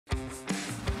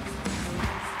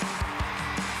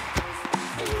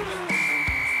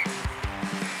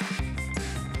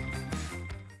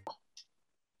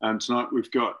Tonight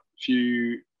we've got a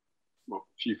few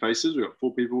faces. We've got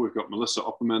 4 people. We've got Melissa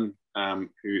Opperman,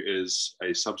 who is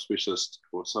a subspecialist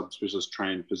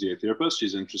trained physiotherapist.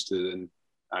 She's interested in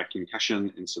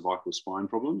concussion and cervical spine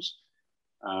problems.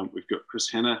 We've got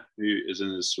Chris Hanna, who is in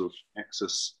his sort of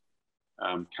axis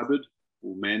cupboard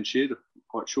or man shed. I'm not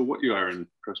quite sure what you are in,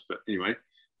 Chris, but anyway.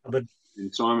 Cupboard.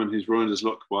 And Simon, who's ruined his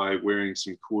look by wearing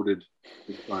some corded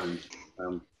headphones.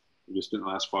 We just spent the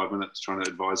last 5 minutes trying to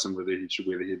advise him whether he should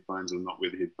wear the headphones or not wear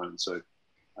the headphones. So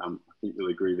I think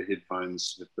you'll agree the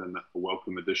headphones have been a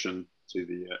welcome addition to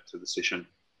the session.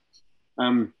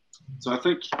 So I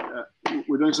think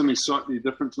we're doing something slightly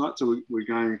different tonight. So we're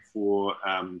going for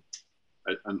an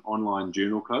online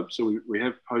journal club. So we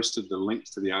have posted the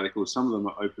links to the articles. Some of them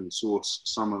are open source,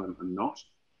 some of them are not.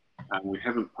 We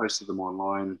haven't posted them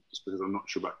online just because I'm not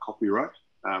sure about copyright,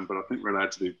 but I think we're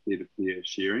allowed to do peer-to-peer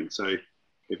sharing. So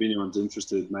if anyone's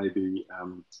interested, maybe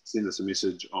send us a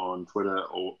message on Twitter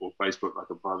or Facebook, like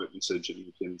a private message, and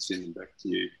we can send them back to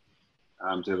you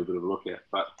to have a bit of a look at.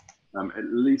 But at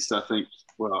least I think,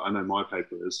 well, I know my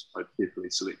paper is, I carefully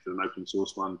selected an open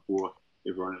source one for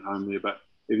everyone at home there. But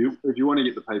if you want to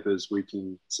get the papers, we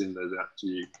can send those out to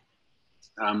you.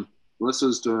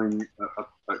 Melissa's doing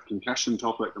a concussion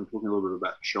topic. I'm talking a little bit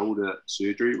about shoulder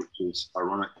surgery, which is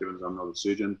ironic given that I'm not a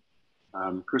surgeon.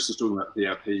 Chris is talking about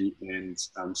PRP, and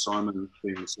Simon,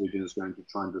 being the surgeon, is going to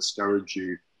try and discourage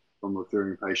you from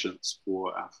referring patients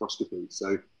for arthroscopy.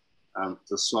 So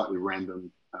it's a slightly random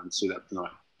setup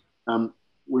tonight.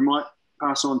 We might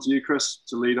pass on to you, Chris,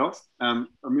 to lead off. I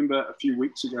remember a few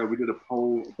weeks ago we did a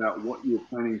poll about what you're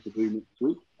planning to do next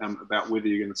week, about whether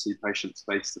you're going to see patients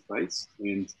face to face,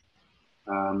 and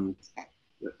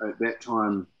at that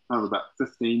time, kind of about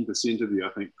 15% of you, I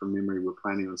think, from memory, were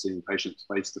planning on seeing patients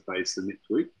face to face the next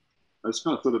week. I just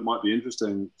kind of thought it might be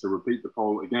interesting to repeat the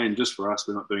poll again, just for us.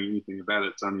 We're not doing anything about it.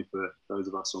 It's only for those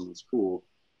of us on this call,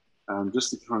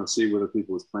 just to kind of see whether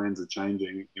people's plans are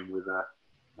changing and whether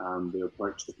their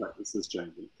approach to practice is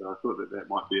changing. So I thought that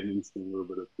might be an interesting little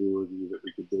bit of peer review that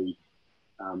we could do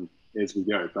as we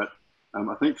go. But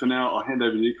I think for now, I'll hand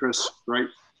over to you, Chris. Great.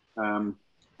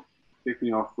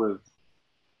 Kicking off with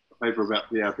a paper about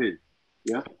PRP.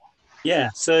 Yeah?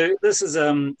 Yeah, so this is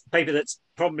a paper that's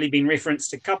probably been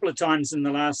referenced a couple of times in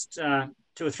the last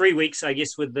 2 or 3 weeks, I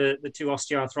guess, with the 2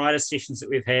 osteoarthritis sessions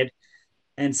that we've had.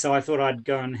 And so I thought I'd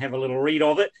go and have a little read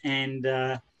of it and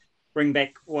bring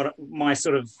back what my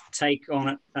sort of take on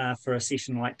it for a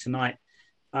session like tonight.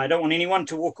 I don't want anyone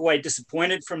to walk away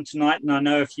disappointed from tonight. And I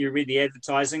know if you read the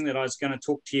advertising that I was going to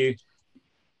talk to you.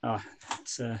 Oh,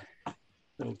 it's a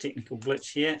little technical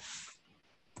glitch here.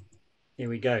 Here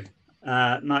we go.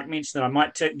 Mike mentioned that I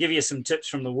might give you some tips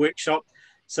from the workshop.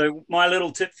 So my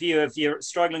little tip for you, if you're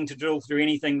struggling to drill through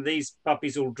anything, these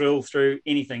puppies will drill through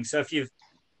anything. So if you've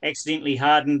accidentally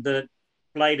hardened the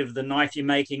blade of the knife you're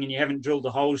making and you haven't drilled the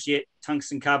holes yet,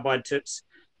 tungsten carbide tips,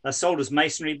 they're sold as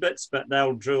masonry bits, but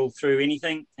they'll drill through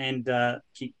anything and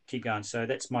keep going. So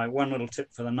that's my one little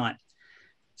tip for the night.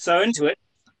 So into it.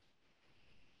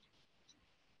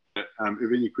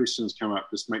 If any questions come up,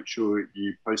 just make sure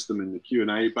you post them in the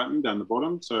Q&A button down the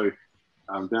bottom. So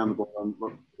down the bottom,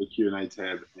 look at the Q&A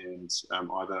tab, and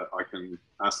either I can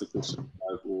ask the question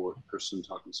or Christian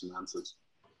type in some answers.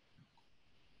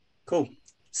 Cool.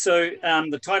 So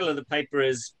the title of the paper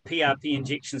is PRP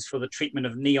Injections for the Treatment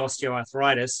of Knee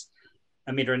Osteoarthritis,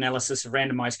 a meta-analysis of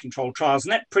randomized controlled trials.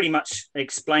 And that pretty much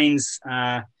explains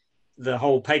the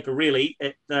whole paper, really.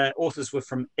 The authors were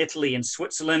from Italy and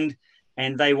Switzerland,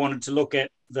 and they wanted to look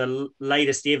at the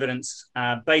latest evidence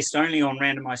based only on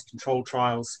randomized controlled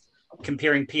trials,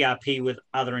 comparing PRP with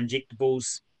other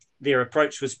injectables. Their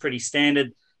approach was pretty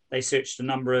standard. They searched a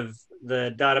number of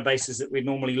the databases that we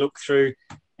normally look through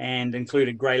and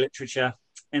included grey literature.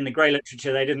 In the grey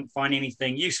literature, they didn't find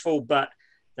anything useful, but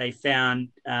they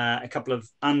found a couple of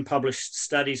unpublished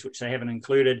studies, which they haven't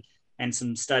included, and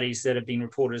some studies that have been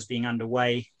reported as being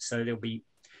underway. So there'll be,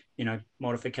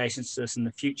 modifications to this in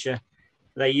the future.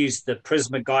 They used the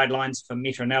PRISMA guidelines for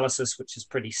meta-analysis, which is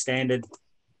pretty standard.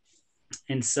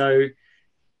 And so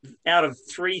out of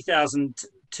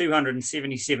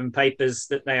 3,277 papers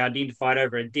that they identified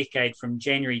over a decade from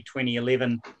January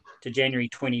 2011 to January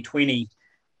 2020,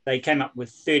 they came up with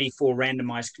 34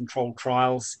 randomized controlled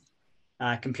trials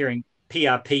comparing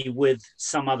PRP with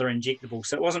some other injectable.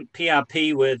 So it wasn't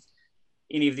PRP with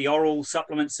any of the oral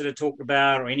supplements that are talked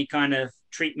about or any kind of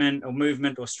treatment or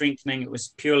movement or strengthening. It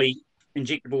was purely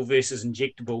injectable versus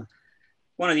injectable.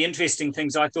 One of the interesting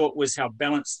things I thought was how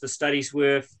balanced the studies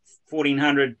were.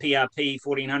 1,400 PRP,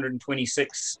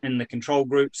 1,426 in the control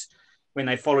groups, when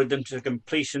they followed them to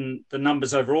completion, the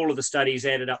numbers over all of the studies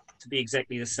added up to be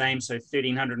exactly the same. So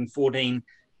 1,314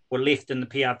 were left in the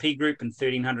PRP group and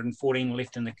 1,314 were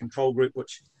left in the control group,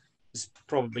 which is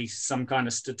probably some kind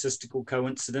of statistical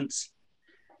coincidence.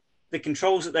 The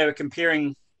controls that they were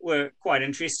comparing were quite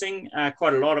interesting.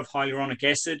 Quite a lot of hyaluronic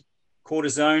acid,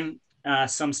 cortisone.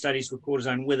 Some studies were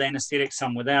cortisone with anesthetic,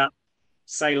 some without.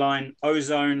 Saline,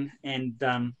 ozone, and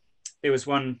there was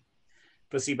one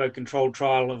placebo-controlled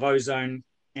trial of ozone,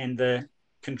 and the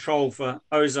control for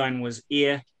ozone was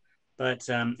air, but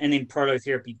and then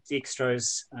prolotherapy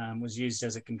dextrose was used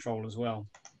as a control as well.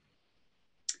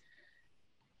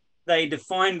 They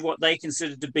defined what they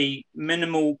considered to be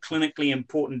minimal clinically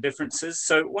important differences.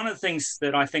 So one of the things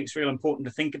that I think is real important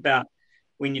to think about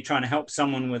when you're trying to help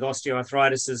someone with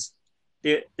osteoarthritis is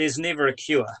there's never a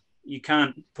cure. You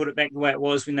can't put it back the way it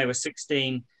was when they were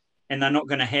 16 and they're not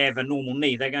going to have a normal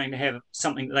knee. They're going to have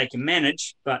something that they can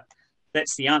manage, but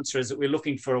that's the answer, is that we're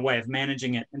looking for a way of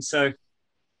managing it. And so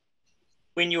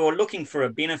when you're looking for a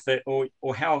benefit or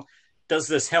how does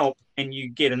this help, and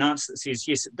you get an answer that says,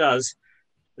 yes, it does,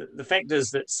 the fact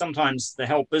is that sometimes the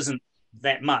help isn't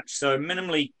that much. So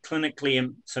minimal, clinically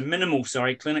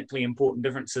important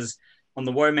differences on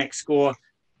the WOMAC score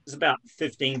is about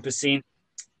 15%.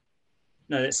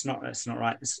 No, that's not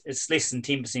right. It's less than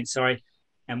 10%, sorry.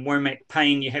 And WOMAC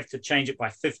pain, you have to change it by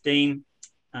 15.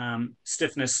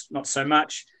 Stiffness, not so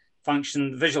much.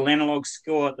 Function, visual analog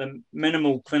score, the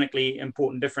minimal clinically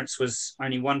important difference was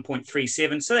only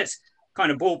 1.37. So that's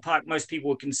kind of ballpark. Most people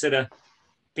would consider,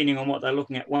 depending on what they're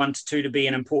looking at, 1 to 2 to be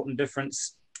an important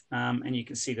difference. And you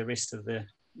can see the rest of the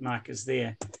markers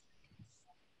there.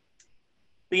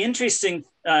 The interesting,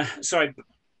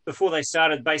 before they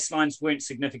started, baselines weren't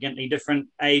significantly different.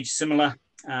 Age similar,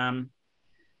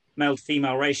 male to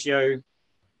female ratio,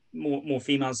 more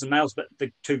females than males, but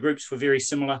the two groups were very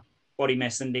similar. Body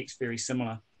mass index very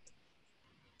similar.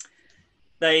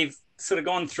 They've sort of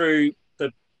gone through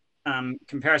the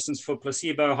comparisons for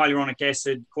placebo, hyaluronic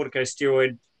acid,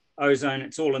 corticosteroid, ozone.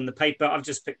 It's all in the paper. I've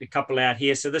just picked a couple out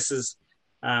here. So this is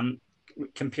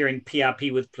comparing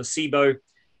PRP with placebo.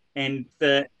 And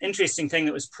the interesting thing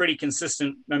that was pretty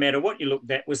consistent, no matter what you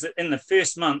looked at, was that in the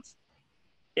first month,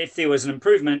 if there was an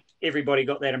improvement, everybody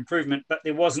got that improvement, but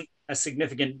there wasn't a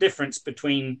significant difference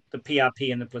between the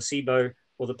PRP and the placebo,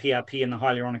 or the PRP and the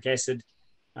hyaluronic acid.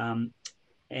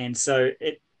 And so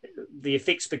the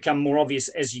effects become more obvious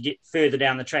as you get further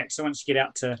down the track. So once you get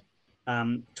out to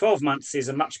 12 months, there's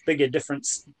a much bigger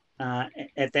difference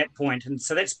at that point. And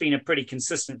so that's been a pretty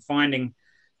consistent finding.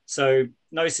 So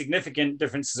no significant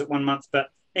differences at 1 month, but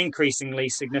increasingly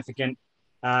significant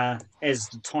as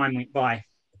the time went by.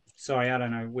 Sorry, I don't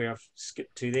know where I've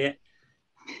skipped to there.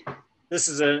 This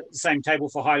is the same table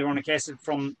for hyaluronic acid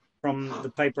from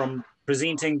the paper I'm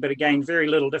presenting, but again, very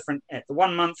little different at the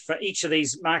 1 month for each of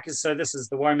these markers. So this is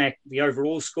the WOMAC, the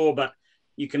overall score, but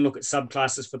you can look at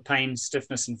subclasses for pain,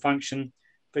 stiffness, and function.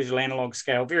 Visual analog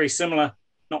scale, very similar.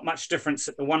 Not much difference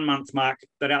at the 1 month mark,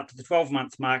 but out to the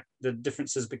 12-month mark, the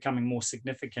difference is becoming more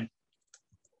significant.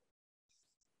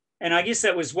 And I guess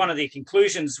that was one of the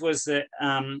conclusions, was that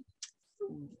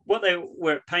what they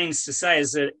were at pains to say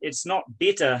is that it's not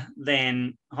better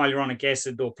than hyaluronic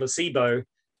acid or placebo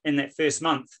in that first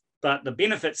month, but the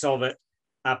benefits of it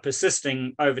are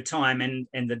persisting over time, and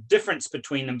the difference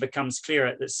between them becomes clearer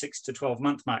at the 6 to 12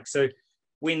 month mark. So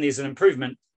when there's an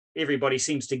improvement, everybody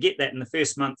seems to get that in the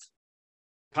first month,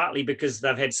 partly because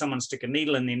they've had someone stick a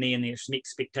needle in their knee and there's some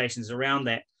expectations around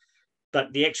that.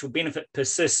 But the actual benefit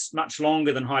persists much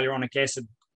longer than hyaluronic acid,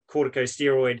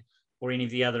 corticosteroid, or any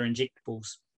of the other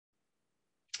injectables.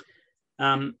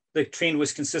 The trend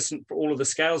was consistent for all of the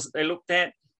scales that they looked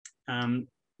at.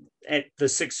 At the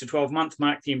 6 to 12 month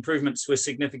mark, the improvements were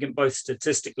significant, both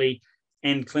statistically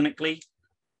and clinically.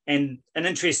 And an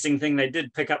interesting thing they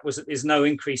did pick up was that there's no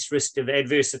increased risk of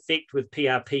adverse effect with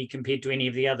PRP compared to any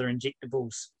of the other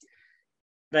injectables.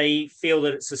 They feel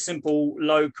that it's a simple,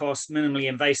 low-cost, minimally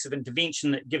invasive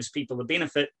intervention that gives people the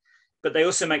benefit, but they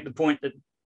also make the point that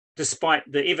despite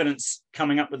the evidence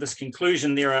coming up with this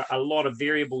conclusion, there are a lot of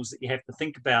variables that you have to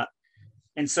think about.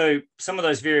 And so some of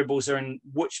those variables are in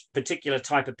which particular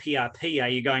type of PRP are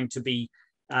you going to be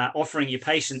offering your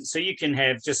patient. So you can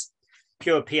have just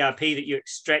pure PRP that you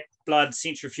extract blood,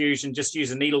 centrifuge, and just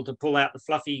use a needle to pull out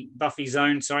the buffy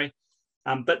zone,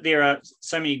 but there are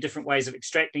so many different ways of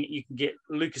extracting it. You can get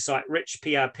leukocyte-rich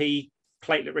PRP,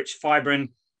 platelet-rich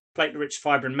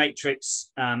fibrin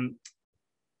matrix,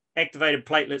 activated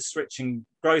platelets rich in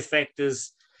growth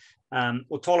factors,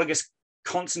 autologous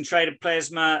concentrated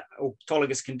plasma,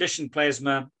 autologous conditioned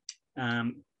plasma,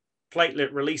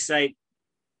 platelet releasate,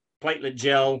 platelet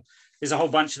gel, there's a whole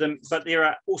bunch of them, but there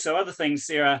are also other things.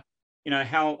 There are, you know,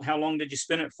 how long did you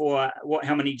spin it for?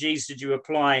 How many Gs did you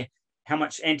apply? How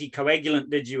much anticoagulant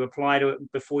did you apply to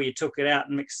it before you took it out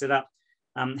and mixed it up?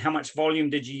 How much volume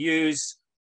did you use?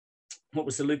 What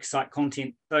was the leukocyte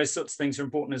content? Those sorts of things are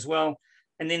important as well.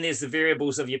 And then there's the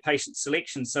variables of your patient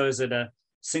selection. So is it a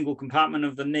single compartment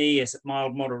of the knee? Is it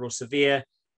mild, moderate, or severe?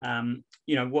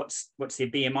 You know, what's their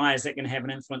BMI? Is that going to have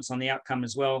an influence on the outcome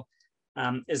as well?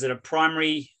 Is it a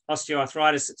primary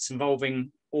osteoarthritis that's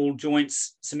involving all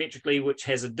joints symmetrically, which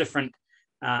has a different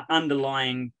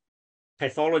underlying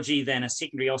pathology than a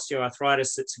secondary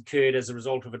osteoarthritis that's occurred as a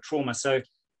result of a trauma? So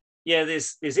yeah,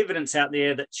 there's evidence out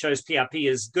there that shows PRP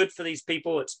is good for these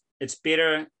people. It's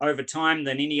better over time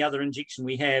than any other injection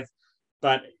we have,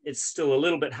 but it's still a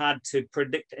little bit hard to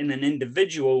predict in an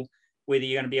individual whether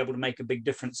you're going to be able to make a big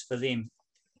difference for them.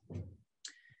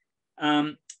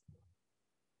 One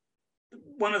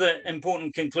of the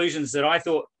important conclusions that I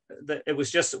thought that it was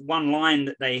just one line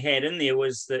that they had in there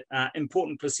was that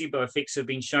important placebo effects have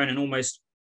been shown in almost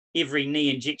every knee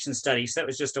injection study. So that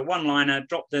was just a one-liner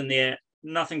dropped in there,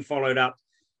 nothing followed up.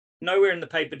 Nowhere in the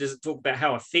paper does it talk about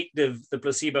how effective the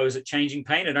placebo is at changing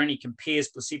pain. It only compares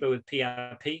placebo with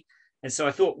PRP. And so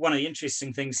I thought one of the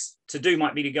interesting things to do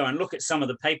might be to go and look at some of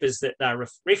the papers that they're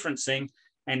referencing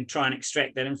and try and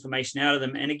extract that information out of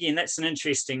them. And again, that's an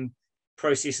interesting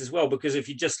process as well, because if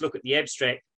you just look at the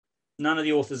abstract, none of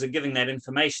the authors are giving that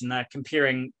information. They're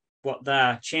comparing what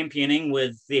they're championing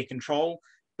with their control,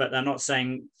 but they're not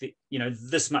saying that, you know,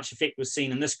 this much effect was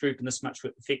seen in this group and this much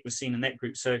effect was seen in that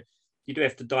group. So you do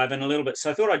have to dive in a little bit.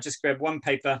 So I thought I'd just grab one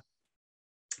paper.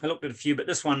 I looked at a few, but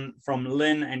this one from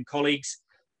Lin and colleagues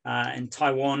in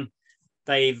Taiwan,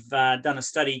 they've done a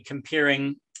study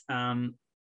comparing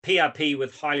PRP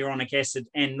with hyaluronic acid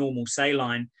and normal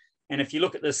saline. And if you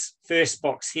look at this first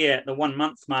box here at the 1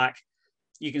 month mark,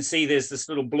 you can see there's this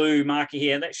little blue marker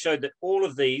here that showed that all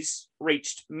of these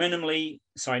reached minimal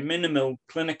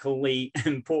clinically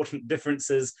important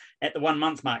differences at the 1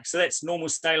 month mark. So that's normal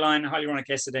saline, hyaluronic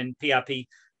acid, and PRP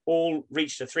all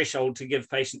reached a threshold to give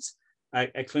patients a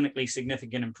clinically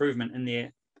significant improvement in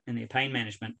their pain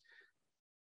management.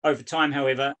 Over time,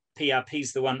 however, PRP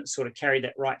is the one that sort of carried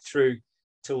that right through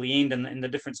till the end, and the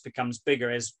difference becomes bigger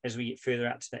as we get further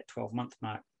out to that 12-month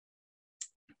mark.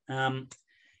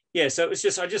 Yeah, so it was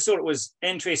just, I just thought it was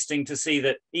interesting to see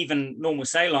that even normal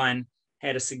saline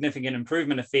had a significant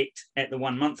improvement effect at the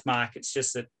 1 month mark. It's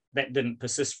just that that didn't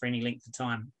persist for any length of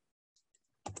time.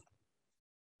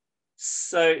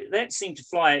 So that seemed to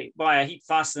fly by a heap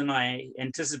faster than I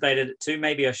anticipated it to.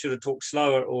 Maybe I should have talked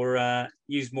slower or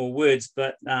used more words,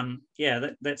 but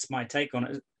yeah, that's my take on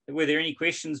it. Were there any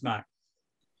questions, Mark?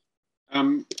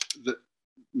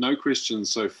 No questions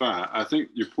so far. I think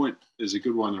your point is a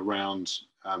good one around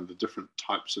the different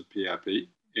types of PRP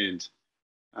and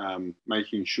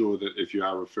making sure that if you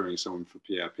are referring someone for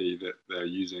PRP that they're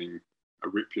using a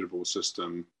reputable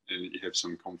system and that you have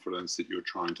some confidence that you're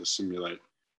trying to simulate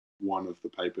one of the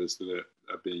papers that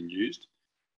are being used.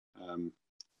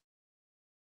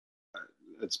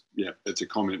 It's a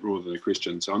comment rather than a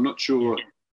question. So I'm not sure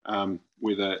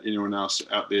whether anyone else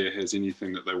out there has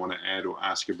anything that they want to add or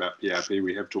ask about PRP.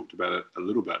 We have talked about it a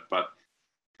little bit, but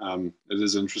it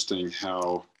is interesting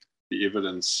how the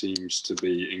evidence seems to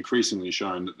be increasingly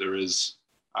showing that there is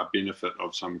a benefit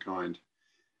of some kind.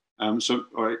 So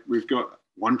all right, we've got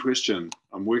one question.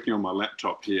 I'm working on my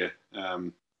laptop here,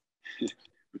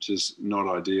 which is not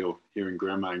ideal here in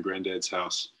Grandma and Granddad's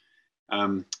house.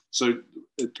 So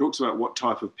it talks about what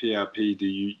type of PRP do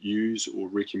you use or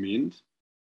recommend?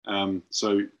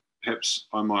 So perhaps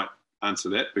I might answer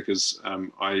that because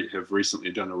I have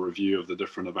recently done a review of the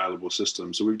different available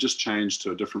systems. So we've just changed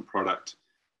to a different product,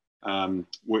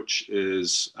 which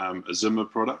is a Zimmer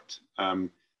product.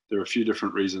 There are a few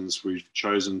different reasons we've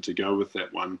chosen to go with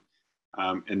that one.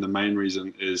 And the main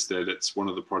reason is that it's one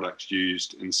of the products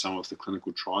used in some of the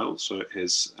clinical trials. So it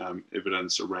has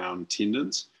evidence around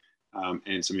tendons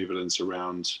and some evidence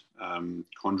around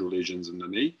chondral lesions in the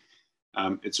knee.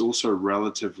 It's also,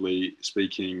 relatively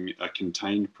speaking, a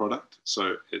contained product.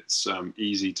 So it's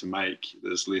easy to make.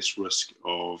 There's less risk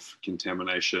of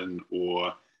contamination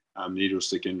or needle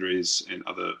stick injuries and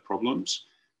other problems.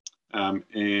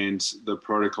 And the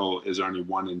protocol is only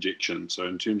one injection. So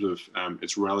in terms of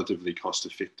it's relatively cost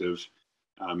effective.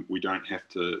 We don't have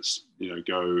to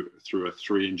go through a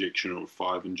 3 injection or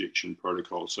 5 injection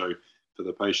protocol. So for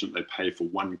the patient, they pay for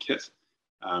one kit.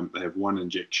 They have one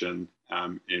injection,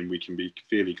 and we can be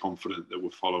fairly confident that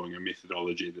we're following a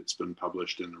methodology that's been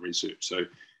published in the research. So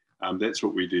that's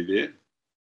what we do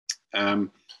there.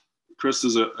 Chris,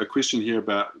 there's a question here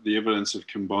about the evidence of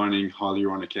combining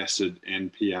hyaluronic acid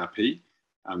and PRP.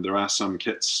 There are some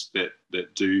kits that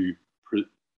do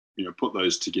put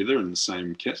those together in the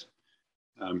same kit.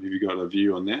 Have you got a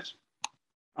view on that?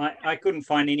 I couldn't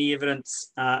find any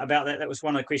evidence about that. That was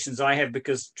one of the questions I have,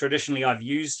 because traditionally I've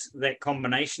used that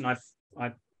combination.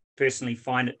 I personally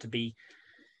find it to be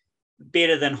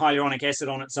better than hyaluronic acid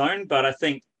on its own, but I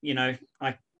think,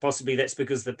 possibly that's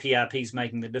because the PRP is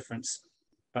making the difference.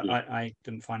 But yeah. I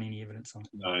didn't find any evidence on it.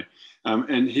 No.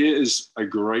 And here is a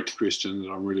great question that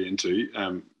I'm really into.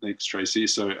 Thanks, Tracy.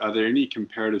 So are there any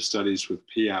comparative studies with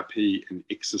PRP in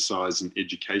exercise and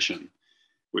education,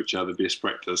 which are the best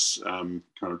practice kind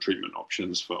of treatment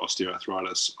options for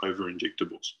osteoarthritis over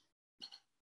injectables?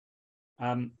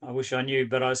 I wish I knew,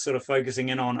 but I was sort of focusing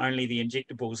in on only the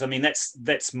injectables. I mean,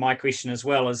 that's my question as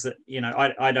well, is that,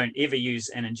 I don't ever use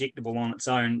an injectable on its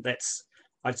own.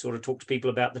 I sort of talk to people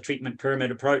about the treatment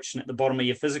pyramid approach, and at the bottom of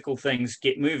your physical things,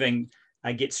 get moving,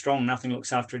 get strong. Nothing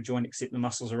looks after a joint except the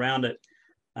muscles around it.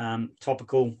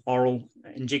 Topical, oral,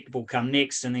 injectable come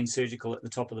next, and then surgical at the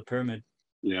top of the pyramid.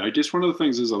 Yeah, I guess one of the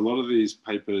things is a lot of these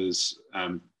papers,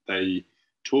 they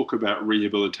talk about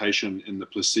rehabilitation in the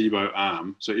placebo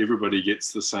arm. So everybody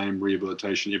gets the same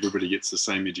rehabilitation, everybody gets the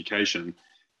same education,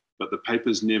 but the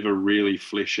papers never really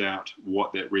flesh out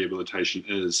what that rehabilitation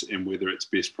is and whether it's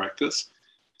best practice.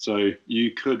 So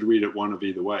you could read it one of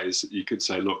either ways. You could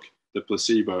say, look, the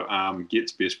placebo arm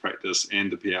gets best practice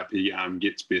and the PRP arm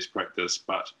gets best practice,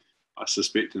 but I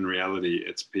suspect in reality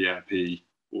it's PRP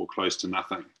or close to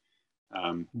nothing.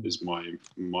 Is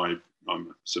I'm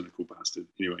a cynical bastard.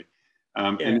 Anyway.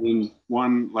 And then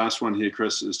one last one here,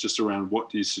 Chris, is just around what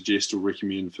do you suggest or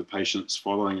recommend for patients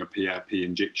following a PRP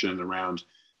injection around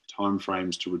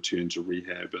timeframes to return to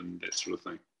rehab and that sort of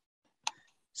thing?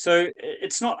 So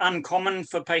it's not uncommon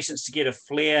for patients to get a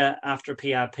flare after a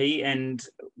PRP, and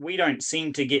we don't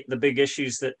seem to get the big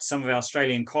issues that some of our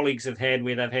Australian colleagues have had,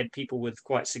 where they've had people with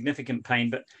quite significant pain.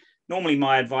 But normally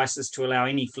my advice is to allow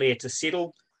any flare to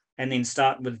settle and then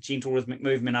start with gentle rhythmic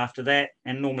movement after that.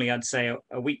 And normally I'd say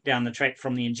a week down the track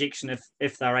from the injection,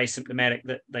 if they're asymptomatic,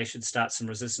 that they should start some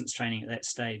resistance training at that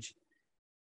stage.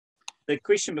 The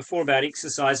question before about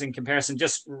exercise in comparison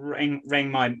just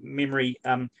rang my memory,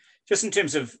 just in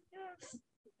terms of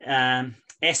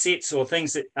assets or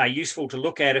things that are useful to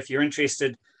look at if you're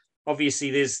interested.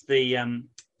 Obviously, there's the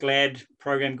GLAD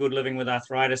program, Good Living with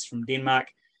Arthritis from Denmark,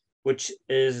 which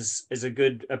is a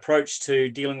good approach to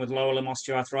dealing with lower limb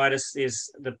osteoarthritis. There's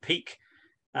the PEAK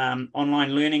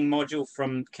online learning module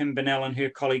from Kim Bennell and her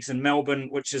colleagues in Melbourne,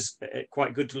 which is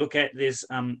quite good to look at. There's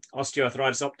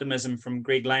Osteoarthritis Optimism from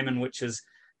Greg Lehman, which is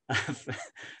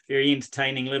very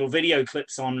entertaining little video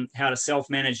clips on how to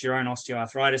self-manage your own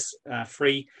osteoarthritis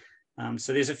free.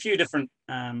 So there's a few different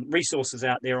resources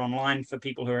out there online for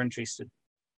people who are interested.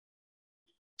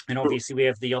 And obviously we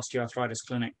have the Osteoarthritis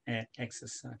Clinic at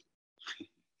Axis. So.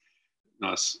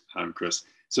 Nice, Chris.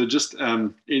 So just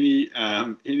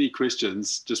any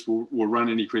questions, just we'll run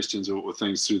any questions or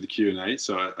things through the Q&A.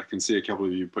 So I can see a couple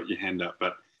of you put your hand up,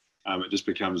 but it just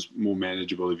becomes more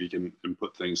manageable if you can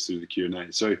input things through the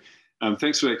Q&A. So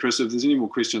thanks for that, Chris. If there's any more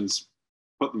questions,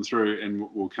 put them through and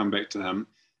we'll come back to him.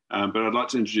 But I'd like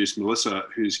to introduce Melissa,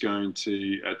 who's going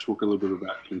to talk a little bit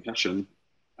about concussion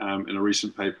in a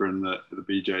recent paper in the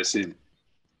BJSM.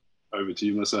 Over to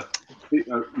you, Melissa.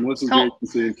 Melissa's very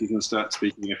concerned she's going to start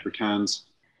speaking Afrikaans,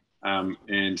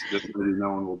 and that really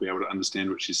no one will be able to understand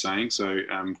what she's saying. So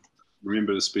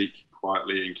remember to speak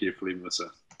quietly and carefully, Melissa.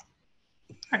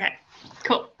 Okay,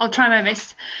 cool. I'll try my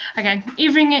best. Okay,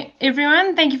 evening,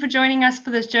 everyone. Thank you for joining us for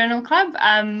this journal club.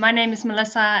 My name is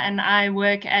Melissa, and I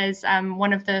work as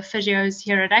one of the physios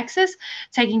here at Axis,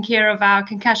 taking care of our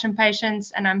concussion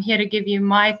patients, and I'm here to give you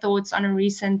my thoughts on a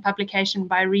recent publication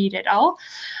by Reed et al.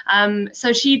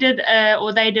 So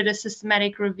they did a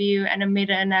systematic review and a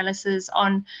meta-analysis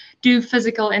on do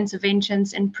physical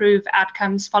interventions improve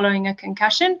outcomes following a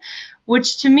concussion,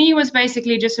 which to me was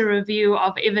basically just a review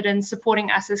of evidence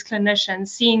supporting us as clinicians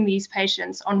seeing these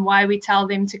patients on why we tell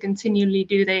them to continually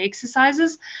do their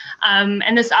exercises.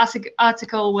 And this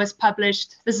article was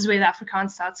published, this is where the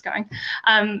Afrikaans starts going.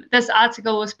 This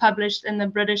article was published in the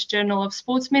British Journal of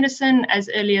Sports Medicine as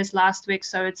early as last week,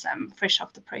 so it's fresh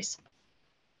off the press.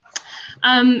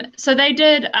 So they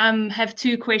did have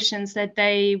two questions that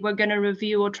they were going to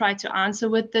review or try to answer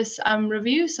with this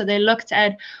review. So they looked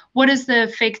at what is the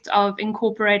effect of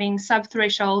incorporating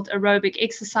subthreshold aerobic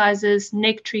exercises,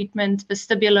 neck treatment,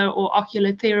 vestibular or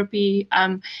ocular therapy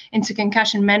into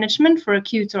concussion management for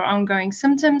acute or ongoing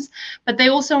symptoms. But they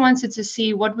also wanted to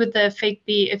see what would the effect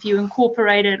be if you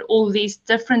incorporated all these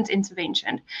different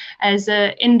interventions as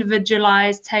an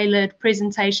individualized, tailored,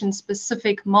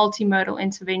 presentation-specific multimodal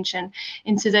intervention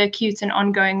into the acute and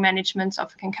ongoing management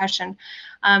of concussion.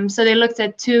 So they looked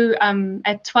at 12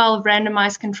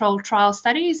 randomized controlled trial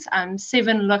studies.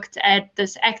 7 looked at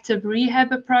this active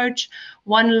rehab approach.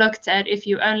 1 looked at if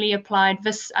you only applied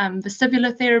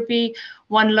vestibular therapy.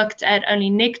 1 looked at only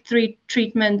neck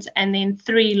treatment, and then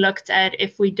 3 looked at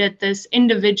if we did this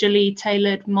individually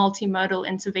tailored multimodal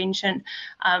intervention,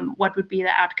 what would be the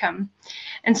outcome.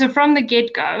 And so from the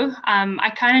get-go,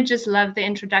 I kind of just love the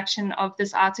introduction of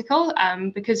this article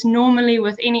because normally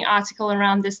with any article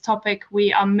around this topic,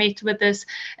 we are met with this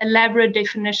elaborate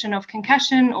definition of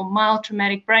concussion or mild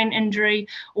traumatic brain injury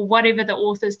or whatever the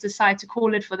authors decide to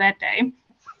call it for that day.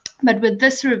 But with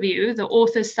this review, the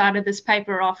authors started this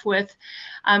paper off with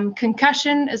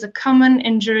concussion is a common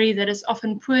injury that is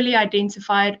often poorly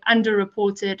identified,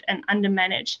 underreported, and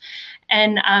undermanaged.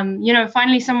 And,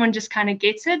 finally, someone just kind of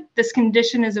gets it. This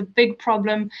condition is a big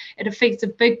problem. It affects a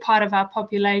big part of our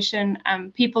population.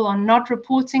 People are not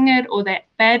reporting it, or they're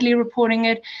badly reporting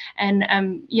it. And,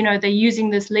 they're using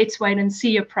this let's wait and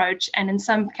see approach. And in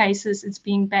some cases, it's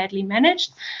being badly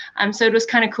managed. So it was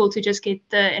kind of cool to just get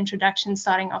the introduction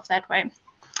starting off that way.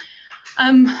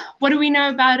 What do we know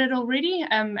about it already?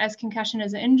 As concussion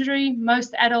as an injury,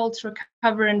 most adults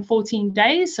recover in 14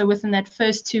 days. So within that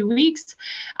first 2 weeks,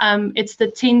 it's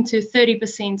the 10 to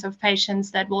 30% of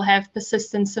patients that will have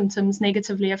persistent symptoms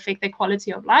negatively affect their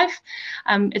quality of life.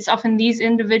 It's often these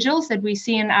individuals that we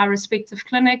see in our respective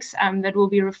clinics that will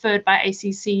be referred by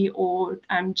ACC or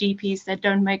GPs that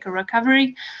don't make a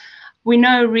recovery. We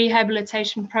know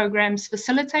rehabilitation programs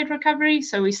facilitate recovery.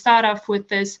 So we start off with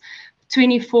this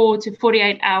 24 to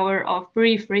 48 hour of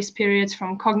brief rest periods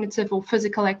from cognitive or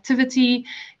physical activity.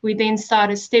 We then start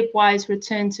a stepwise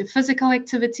return to physical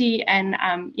activity, and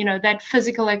that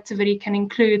physical activity can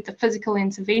include the physical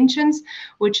interventions,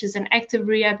 which is an active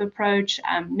rehab approach,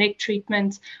 neck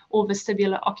treatment, or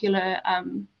vestibular ocular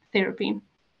therapy.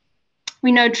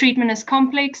 We know treatment is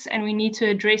complex and we need to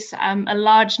address a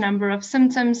large number of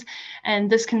symptoms,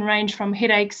 and this can range from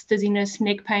headaches, dizziness,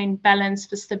 neck pain, balance,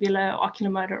 vestibular,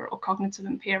 oculomotor, or cognitive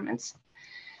impairments.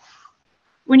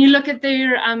 When you look at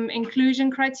their inclusion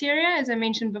criteria, as I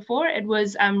mentioned before, it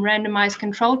was randomized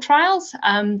controlled trials.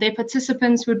 Their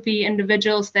participants would be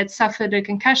individuals that suffered a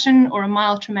concussion or a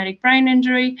mild traumatic brain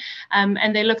injury,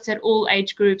 and they looked at all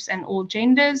age groups and all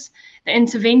genders. The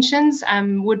interventions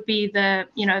would be the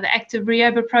active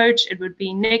rehab approach. It would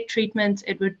be neck treatment.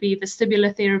 It would be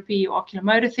vestibular therapy or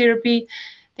oculomotor therapy.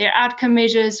 Their outcome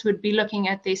measures would be looking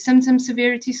at their symptom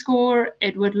severity score.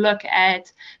 It would look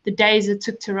at the days it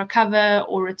took to recover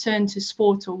or return to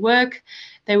sport or work.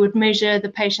 They would measure the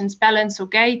patient's balance or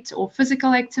gait or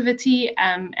physical activity,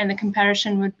 and the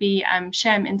comparison would be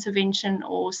sham intervention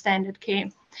or standard care.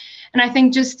 And I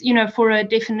think just, for a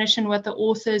definition, what the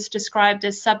authors described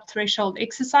as subthreshold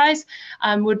exercise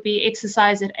would be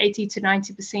exercise at 80 to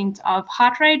 90% of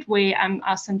heart rate, where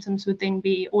our symptoms would then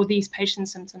be, or these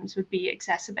patients' symptoms would be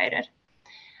exacerbated.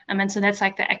 And so that's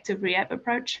like the active rehab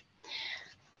approach.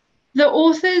 The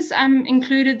authors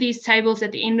included these tables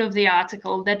at the end of the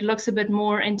article that looks a bit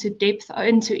more into depth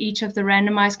into each of the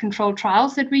randomized controlled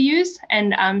trials that we used.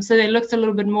 And so they looked a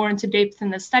little bit more into depth in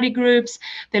the study groups.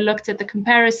 They looked at the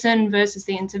comparison versus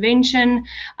the intervention,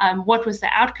 what was the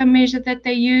outcome measure that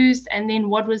they used, and then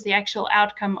what was the actual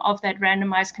outcome of that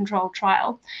randomized controlled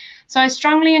trial. So I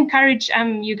strongly encourage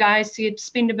you guys to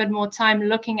spend a bit more time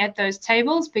looking at those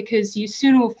tables, because you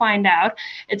soon will find out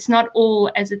it's not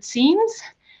all as it seems.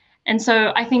 And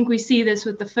so I think we see this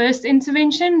with the first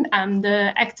intervention,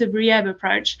 the active rehab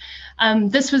approach.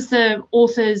 This was the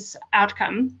author's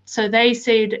outcome. So they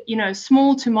said,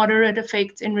 small to moderate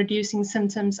effect in reducing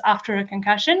symptoms after a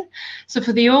concussion. So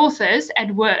for the authors,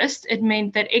 at worst, it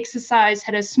meant that exercise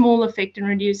had a small effect in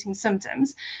reducing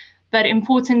symptoms. But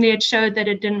importantly, it showed that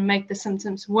it didn't make the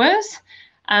symptoms worse.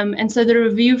 And so the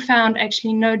review found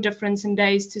actually no difference in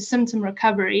days to symptom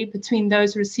recovery between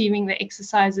those receiving the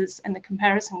exercises and the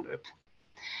comparison group.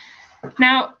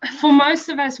 Now, for most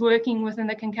of us working within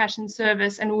the concussion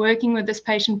service and working with this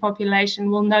patient population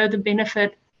will know the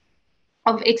benefit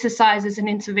of exercise as an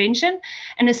intervention,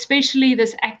 and especially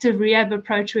this active rehab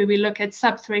approach where we look at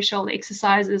subthreshold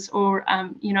exercises, or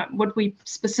what we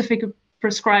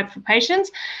prescribed for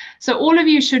patients. So all of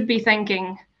you should be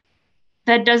thinking,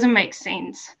 that doesn't make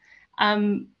sense.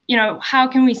 You know, how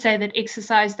can we say that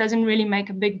exercise doesn't really make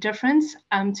a big difference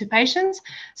to patients?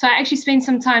 So I actually spent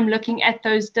some time looking at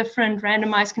those different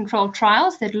randomized controlled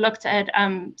trials that looked at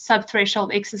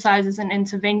subthreshold exercises and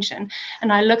intervention.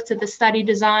 And I looked at the study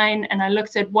design, and I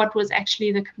looked at what was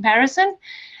actually the comparison.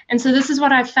 And so this is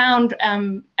what I found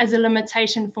as a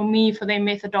limitation for me for their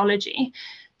methodology.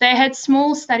 They had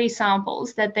small study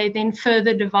samples that they then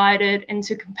further divided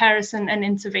into comparison and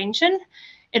intervention.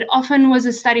 It often was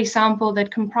a study sample that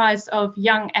comprised of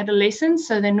young adolescents,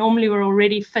 so they normally were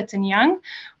already fit and young.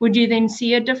 Would you then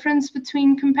see a difference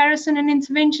between comparison and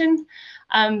intervention?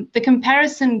 The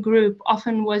comparison group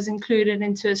often was included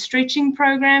into a stretching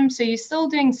program, so you're still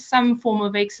doing some form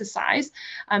of exercise.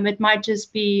 It might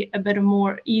just be a bit of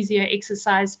more easier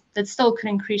exercise that still could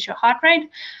increase your heart rate.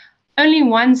 Only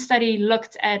one study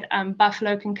looked at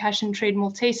Buffalo concussion treadmill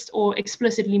test, or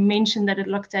explicitly mentioned that it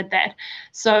looked at that.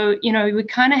 So, you know, we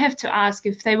kind of have to ask,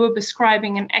 if they were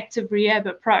prescribing an active rehab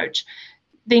approach,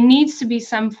 there needs to be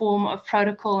some form of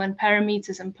protocol and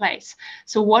parameters in place.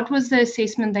 So what was the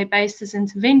assessment they based this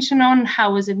intervention on?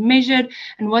 How was it measured?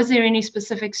 And was there any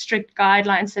specific strict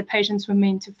guidelines that patients were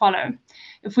meant to follow?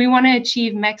 If we want to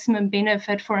achieve maximum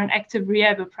benefit for an active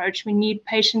rehab approach, we need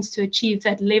patients to achieve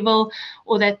that level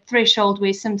or that threshold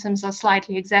where symptoms are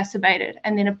slightly exacerbated.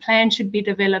 And then a plan should be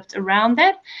developed around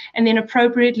that, and then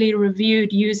appropriately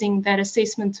reviewed using that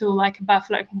assessment tool like a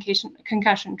Buffalo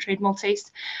concussion treadmill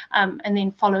test, and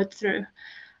then followed through.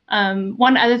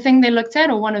 One other thing they looked at,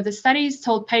 or one of the studies,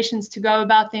 told patients to go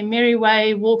about their merry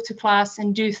way, walk to class,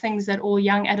 and do things that all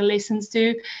young adolescents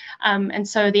do. And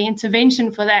so the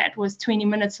intervention for that was 20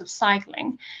 minutes of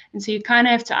cycling. And so you kind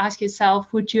of have to ask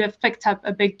yourself, would you have picked up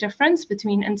a big difference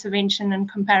between intervention and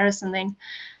comparison then?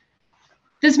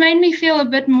 This made me feel a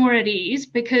bit more at ease,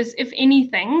 because if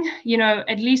anything, you know,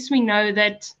 at least we know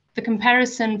that the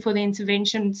comparison for the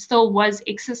intervention still was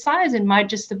exercise. It might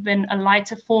just have been a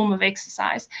lighter form of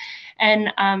exercise. And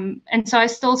so I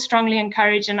still strongly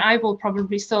encourage, and I will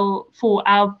probably still, for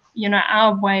our, you know,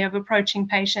 our way of approaching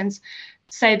patients,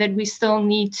 say that we still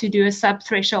need to do a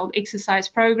sub-threshold exercise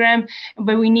program,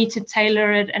 but we need to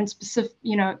tailor it and specific,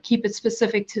 you know, keep it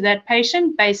specific to that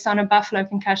patient based on a Buffalo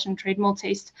concussion treadmill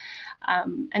test.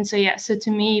 And so, yeah, so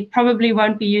to me, probably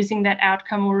won't be using that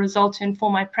outcome or result to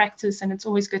inform my practice. And it's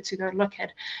always good to go look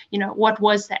at, you know, what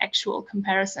was the actual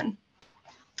comparison.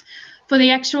 For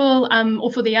the actual,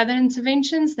 or for the other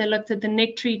interventions, they looked at the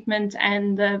neck treatment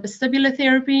and the vestibular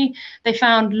therapy. They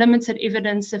found limited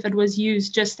evidence if it was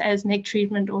used just as neck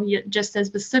treatment or just as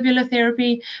vestibular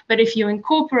therapy. But if you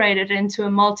incorporate it into a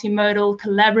multimodal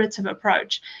collaborative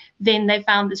approach, then they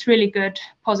found this really good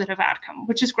positive outcome,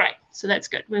 which is great. So that's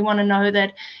good. We want to know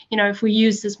that, you know, if we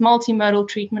use this multimodal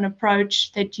treatment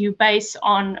approach that you base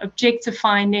on objective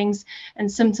findings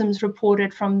and symptoms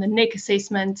reported from the neck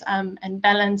assessment and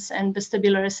balance and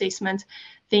vestibular assessment,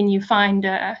 then you find,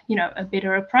 you know, a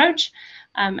better approach.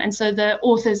 And so the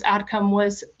author's outcome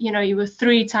was, you know, you were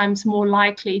 3 times more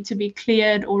likely to be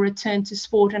cleared or returned to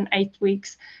sport in 8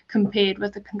 weeks compared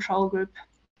with the control group.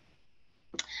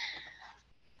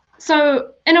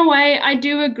 So in a way, I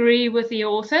do agree with the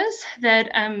authors that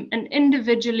an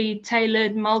individually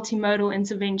tailored multimodal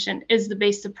intervention is the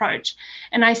best approach.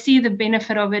 And I see the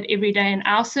benefit of it every day in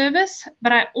our service,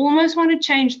 but I almost want to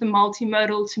change the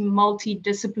multimodal to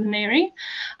multidisciplinary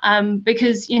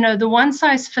because, you know, the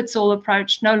one-size-fits-all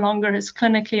approach no longer is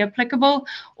clinically applicable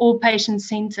or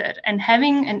patient-centered, and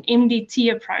having an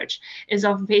MDT approach is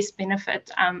of best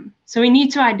benefit. So we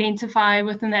need to identify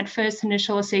within that first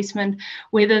initial assessment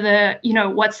whether the, you know,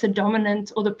 what's the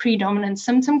dominant or the predominant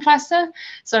symptom cluster.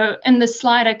 So in the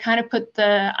slide, I kind of put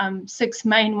the 6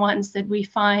 main ones that we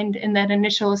find in that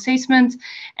initial assessment.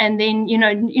 And then, you know,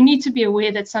 you need to be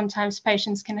aware that sometimes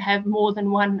patients can have more than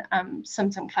one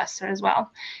symptom cluster as well.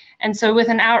 And so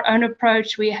within our own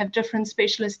approach, we have different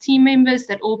specialist team members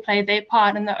that all play their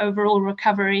part in the overall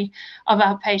recovery of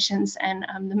our patients and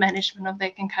the management of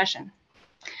their concussion.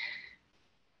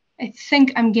 I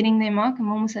think I'm getting there, Mark.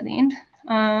 I'm almost at the end.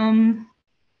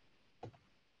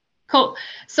 Cool.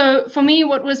 So for me,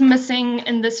 what was missing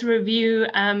in this review,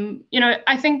 you know,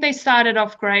 I think they started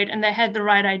off great and they had the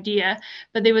right idea,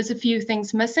 but there was a few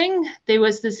things missing. There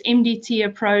was this MDT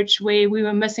approach where we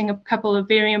were missing a couple of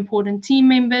very important team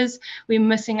members. We were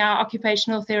missing our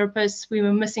occupational therapists. We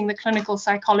were missing the clinical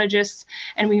psychologists,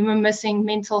 and we were missing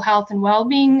mental health and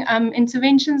well-being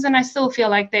interventions. And I still feel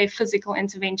like they're physical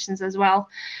interventions as well.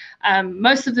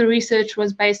 Most of the research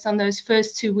was based on those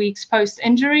first 2 weeks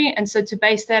post-injury, and so to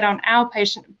base that on our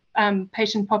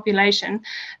patient population,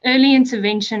 early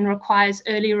intervention requires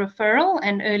early referral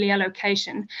and early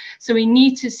allocation. So we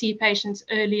need to see patients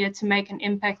earlier to make an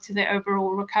impact to their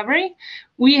overall recovery.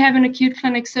 We have an acute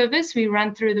clinic service. We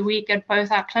run through the week at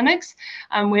both our clinics,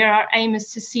 where our aim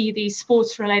is to see these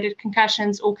sports-related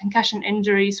concussions or concussion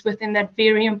injuries within that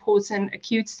very important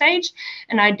acute stage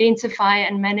and identify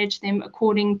and manage them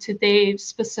according to their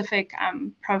specific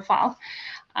profile.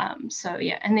 So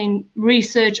yeah, and then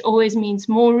research always means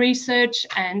more research.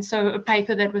 And so a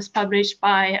paper that was published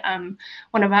by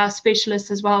one of our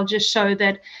specialists as well just showed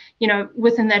that,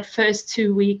 within that first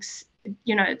 2 weeks,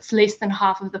 it's less than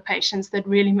half of the patients that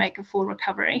really make a full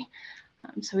recovery.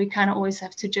 So we kind of always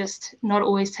have to just not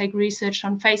always take research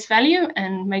on face value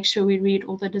and make sure we read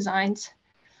all the designs.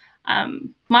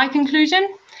 My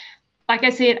conclusion, like I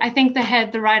said, I think they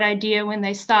had the right idea when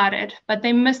they started, but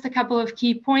they missed a couple of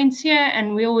key points here,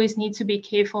 and we always need to be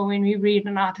careful when we read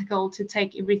an article to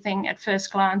take everything at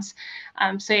first glance.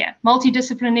 So yeah,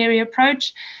 multidisciplinary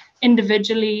approach,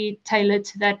 individually tailored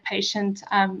to that patient,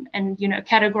 and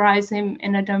categorize them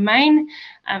in a domain,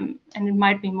 and it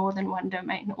might be more than one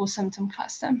domain or symptom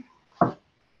cluster.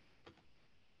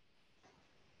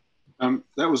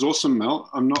 That was awesome, Mel.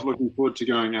 I'm not looking forward to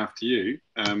going after you.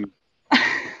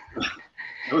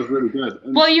 That was really good.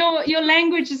 And well, your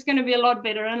language is going to be a lot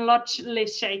better and a lot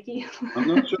less shaky. I'm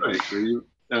not sure, actually.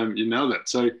 You nailed it.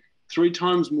 So 3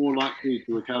 times more likely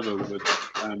to recover with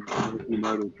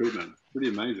multimodal treatment. Pretty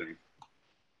amazing.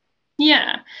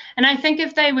 Yeah, and I think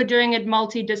if they were doing it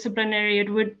multidisciplinary, it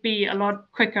would be a lot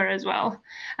quicker as well.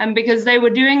 Because they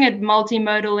were doing it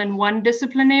multimodal in one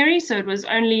disciplinary, so it was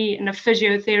only in a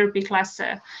physiotherapy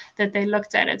cluster that they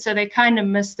looked at it. So they kind of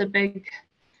missed a big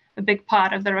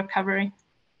part of the recovery.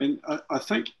 And I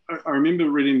think I remember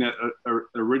reading that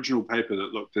original paper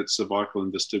that looked at cervical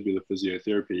and vestibular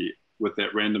physiotherapy with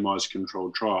that randomized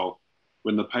controlled trial,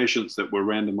 when the patients that were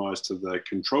randomized to the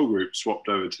control group swapped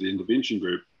over to the intervention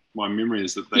group. My memory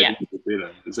is that they did it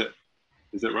better. Is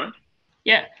that right?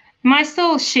 Yeah. Am I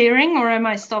still sharing or am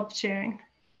I stopped sharing?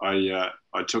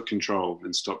 I took control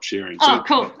and stopped sharing. Oh,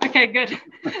 cool. Okay, good.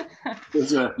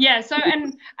 Yeah, so,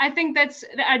 and I think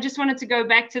I just wanted to go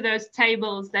back to those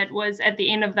tables that was at the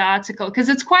end of the article, because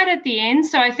it's quite at the end.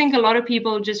 So I think a lot of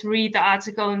people just read the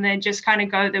article and they just kind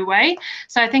of go their way.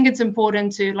 So I think it's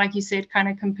important to, like you said, kind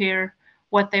of compare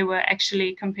what they were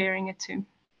actually comparing it to.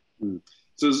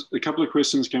 So there's a couple of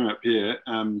questions came up here.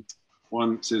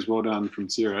 One says, well done, from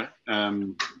Sarah.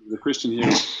 The question here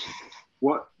is,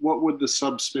 what would the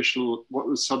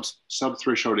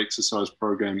sub-threshold exercise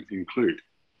program include?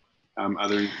 Are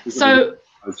there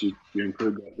you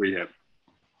include that rehab?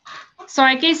 So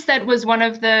I guess that was one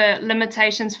of the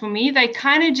limitations for me. They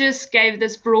kind of just gave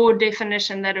this broad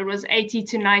definition that it was 80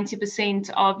 to 90%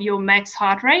 of your max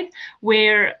heart rate,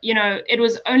 where, it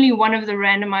was only one of the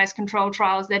randomized control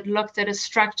trials that looked at a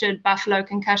structured Buffalo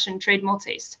concussion treadmill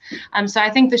test. So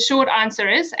I think the short answer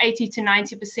is 80 to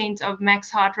 90% of max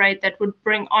heart rate that would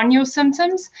bring on your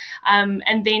symptoms.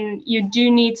 And then you do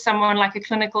need someone like a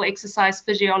clinical exercise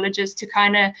physiologist to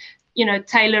kind of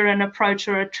tailor an approach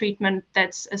or a treatment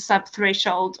that's a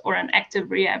sub-threshold or an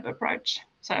active rehab approach.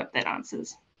 So I hope that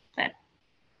answers that.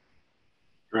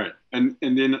 Great. And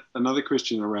then another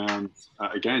question around,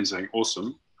 again, saying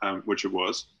awesome, which it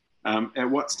was.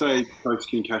 At what stage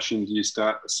post-concussion do you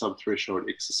start a sub-threshold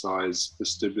exercise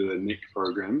vestibular neck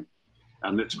program?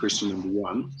 That's question number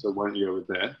 1. So why don't you go with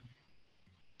that?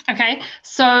 Okay,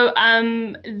 so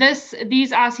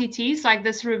these RCTs, like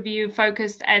this review,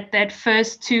 focused at that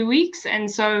first 2 weeks. And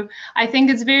so I think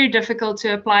it's very difficult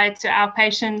to apply it to our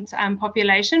patient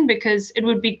population, because it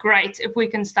would be great if we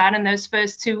can start in those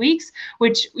first 2 weeks,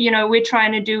 which, we're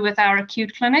trying to do with our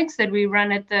acute clinics that we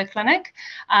run at the clinic.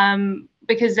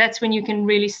 Because that's when you can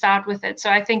really start with it. So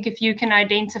I think if you can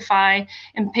identify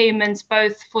impairments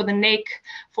both for the neck,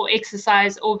 for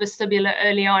exercise or vestibular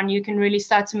early on, you can really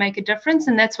start to make a difference.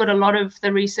 And that's what a lot of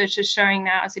the research is showing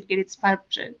now as it gets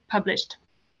published.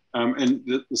 And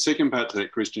the second part to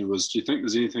that question was, do you think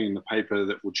there's anything in the paper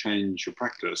that will change your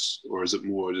practice, or is it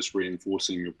more just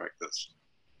reinforcing your practice?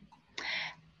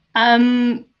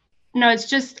 No,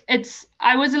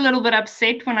 I was a little bit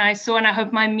upset when I saw, and I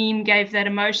hope my meme gave that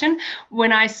emotion,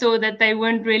 when I saw that they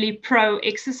weren't really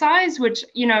pro-exercise, which,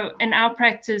 in our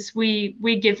practice,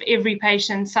 we give every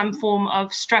patient some form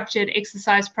of structured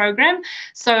exercise program.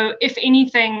 So if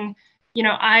anything,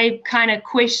 I kind of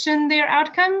question their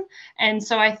outcome. And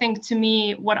so I think, to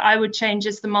me, what I would change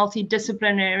is the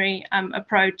multidisciplinary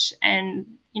approach and,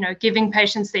 giving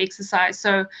patients the exercise.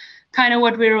 So kind of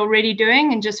what we're already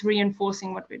doing and just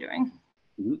reinforcing what we're doing.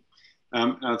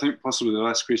 Mm-hmm. I think possibly the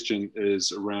last question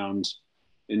is around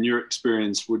in your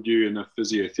experience, would you in a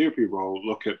physiotherapy role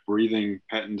look at breathing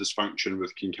pattern dysfunction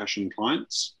with concussion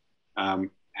clients,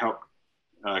 help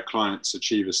clients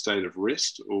achieve a state of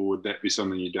rest, or would that be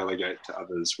something you delegate to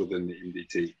others within the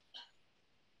MDT?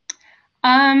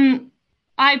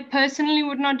 I personally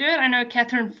would not do it. I know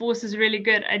Catherine Force is really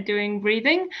good at doing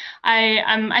breathing.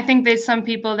 I think there's some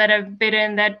people that are better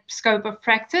in that scope of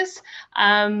practice.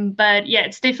 But yeah,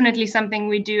 it's definitely something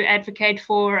we do advocate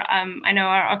for. I know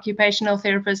our occupational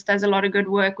therapist does a lot of good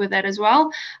work with that as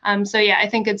well. So yeah, I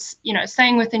think it's,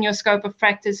 staying within your scope of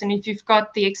practice, and if you've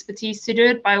got the expertise to do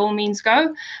it, by all means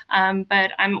go.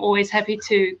 But I'm always happy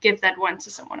to give that one to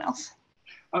someone else.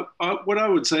 What I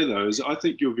would say, though, is I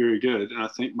think you're very good, and I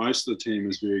think most of the team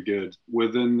is very good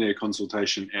within their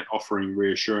consultation at offering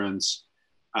reassurance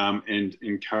and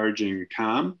encouraging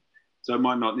calm. So it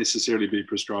might not necessarily be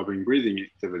prescribing breathing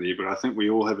activity, but I think we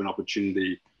all have an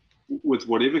opportunity with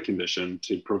whatever condition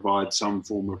to provide some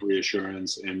form of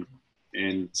reassurance and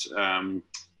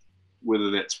whether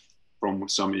that's from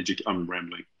some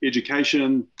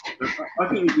education. I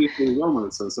think you do pretty well,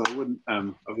 Melissa, so I wouldn't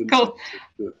Cool.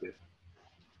 do it there.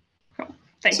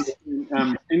 Thanks. So,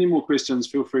 any more questions,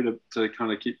 feel free to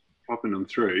kind of keep popping them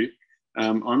through.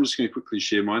 I'm just going to quickly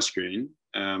share my screen.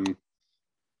 And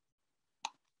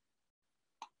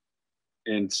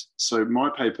so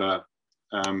my paper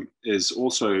is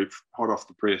also hot off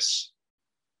the press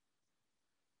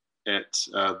at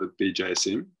the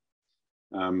BJSM.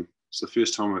 It's the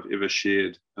first time I've ever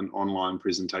shared an online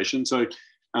presentation. So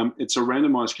it's a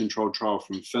randomized controlled trial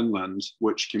from Finland,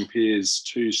 which compares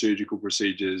two surgical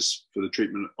procedures for the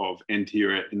treatment of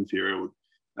anterior, inferior,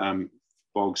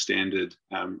 bog standard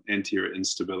anterior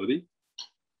instability.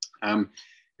 And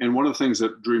one of the things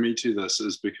that drew me to this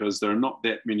is because there are not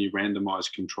that many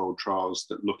randomized controlled trials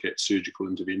that look at surgical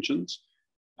interventions.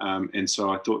 And so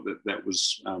I thought that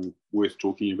was worth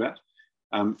talking about.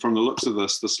 From the looks of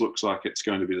this looks like it's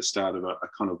going to be the start of a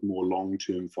kind of more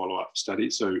long-term follow-up study.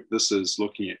 So this is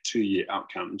looking at 2-year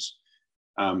outcomes,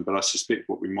 but I suspect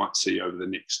what we might see over the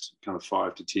next kind of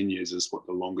 5 to 10 years is what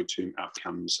the longer-term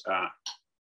outcomes are.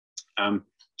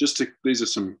 These are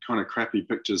some kind of crappy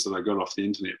pictures that I got off the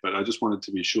internet, but I just wanted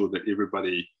to be sure that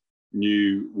everybody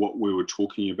knew what we were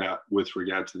talking about with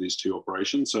regard to these two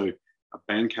operations. So a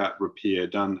Bankart repair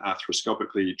done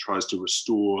arthroscopically tries to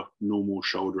restore normal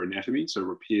shoulder anatomy, so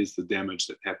repairs the damage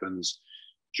that happens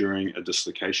during a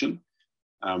dislocation,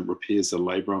 repairs the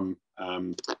labrum,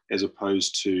 as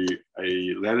opposed to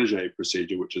a Laterjet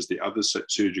procedure, which is the other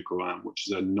surgical arm, which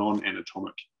is a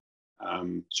non-anatomic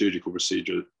surgical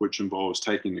procedure, which involves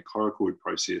taking the coracoid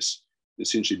process,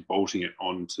 essentially bolting it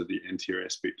onto the anterior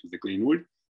aspect of the glenoid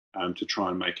to try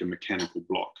and make a mechanical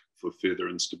block for further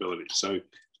instability. So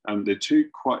they're two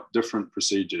quite different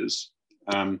procedures.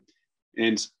 And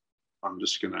I'm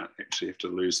just going to actually have to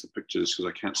lose the pictures because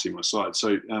I can't see my slides.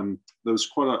 So there was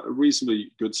quite a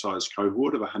reasonably good sized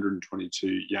cohort of 122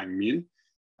 young men.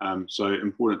 So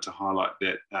important to highlight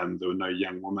that there were no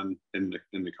young women in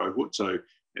the cohort. So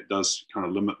it does kind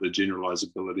of limit the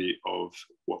generalizability of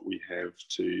what we have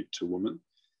to women.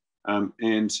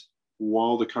 And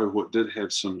while the cohort did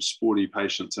have some sporty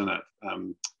patients in it,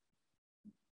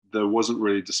 there wasn't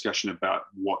really discussion about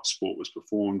what sport was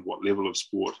performed, what level of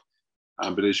sport.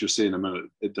 But as you'll see in a minute,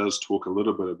 it does talk a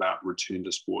little bit about return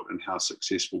to sport and how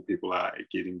successful people are at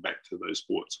getting back to those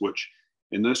sports, which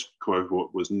in this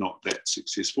cohort was not that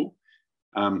successful.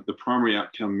 The primary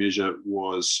outcome measure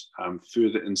was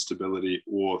further instability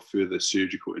or further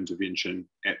surgical intervention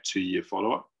at 2-year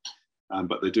follow-up.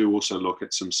 But they do also look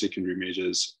at some secondary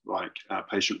measures like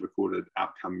patient-recorded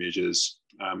outcome measures,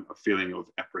 a feeling of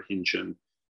apprehension,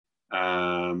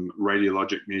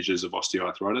 radiologic measures of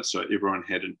osteoarthritis. So everyone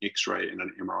had an X-ray and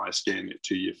an MRI scan at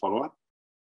 2-year follow-up.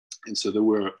 And so there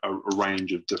were a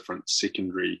range of different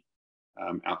secondary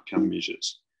outcome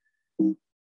measures.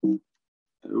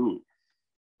 Ooh,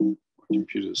 my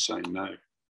computer's saying no.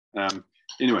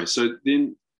 Anyway, so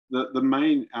then the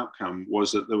main outcome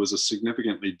was that there was a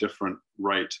significantly different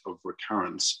rate of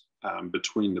recurrence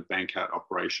between the Bankart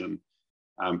operation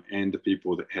and the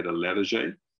people that had a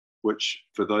Laterjet, which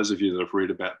for those of you that have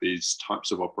read about these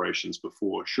types of operations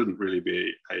before shouldn't really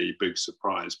be a big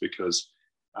surprise, because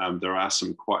there are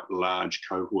some quite large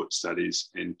cohort studies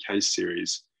and case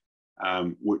series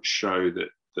which show that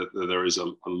there is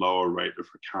a lower rate of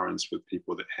recurrence with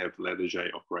people that have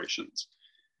Laterjet operations.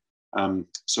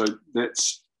 So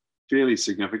that's fairly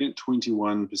significant,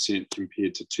 21%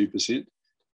 compared to 2%.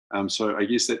 So I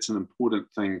guess that's an important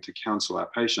thing to counsel our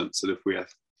patients, that if we are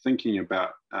thinking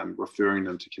about referring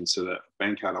them to consider a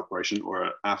Bankart operation or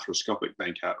an arthroscopic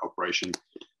Bankart operation,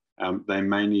 they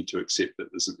may need to accept that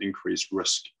there's an increased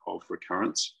risk of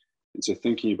recurrence. And so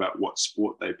thinking about what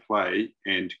sport they play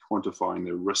and quantifying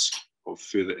the risk of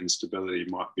further instability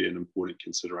might be an important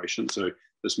consideration. So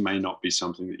this may not be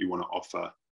something that you want to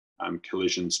offer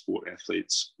collision sport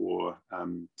athletes or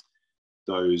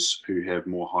those who have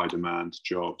more high demand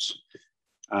jobs.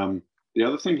 The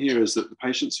other thing here is that the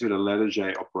patients who had a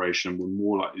Laterjet operation were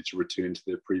more likely to return to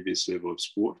their previous level of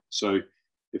sport. So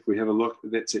if we have a look,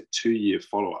 that's at 2-year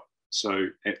follow-up. So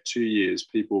at 2 years,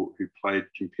 people who played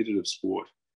competitive sport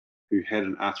who had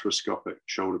an arthroscopic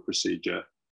shoulder procedure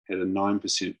had a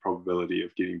 9% probability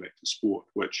of getting back to sport,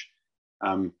 which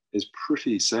is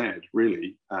pretty sad,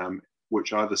 really,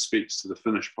 which either speaks to the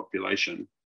finished population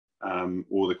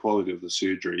or the quality of the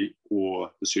surgery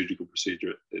or the surgical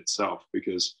procedure itself,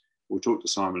 because we'll talk to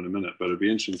Simon in a minute, but it'd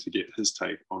be interesting to get his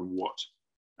take on what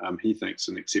he thinks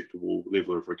an acceptable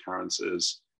level of recurrence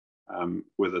is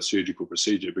with a surgical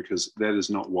procedure, because that is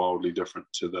not wildly different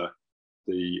to the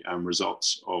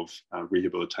results of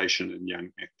rehabilitation in young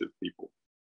active people.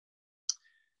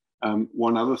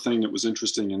 One other thing that was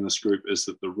interesting in this group is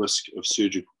that the risk of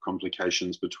surgical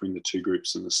complications between the two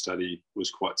groups in the study was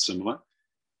quite similar.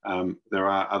 There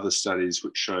are other studies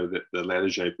which show that the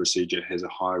Laterjet procedure has a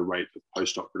higher rate of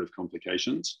post-operative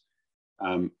complications.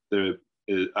 There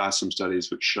are some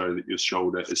studies which show that your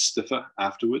shoulder is stiffer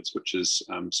afterwards, which is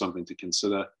something to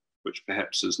consider, which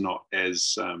perhaps is not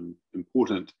as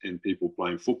important in people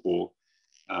playing football.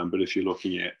 But if you're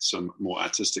looking at some more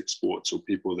artistic sports or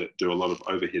people that do a lot of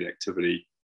overhead activity,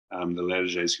 the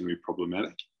Laterjet is going to be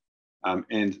problematic.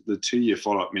 And the 2-year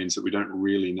follow-up means that we don't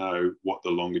really know what the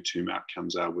longer term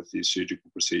outcomes are with these surgical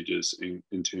procedures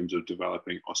in terms of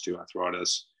developing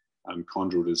osteoarthritis,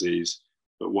 chondral disease.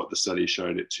 But what the study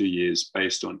showed at 2 years,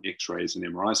 based on X-rays and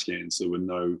MRI scans, there were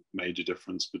no major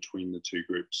difference between the two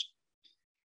groups.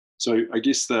 So I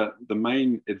guess the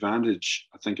main advantage,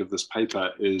 I think, of this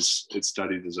paper is its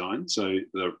study design. So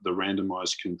the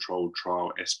randomized controlled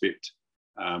trial aspect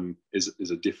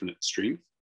is a definite strength.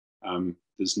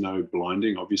 There's no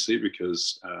blinding, obviously,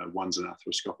 because one's an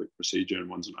arthroscopic procedure and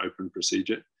one's an open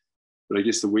procedure. But I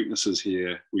guess the weaknesses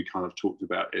here we kind of talked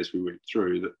about as we went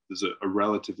through, that there's a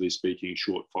relatively speaking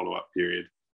short follow-up period,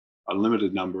 a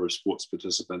limited number of sports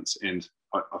participants, and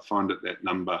I find that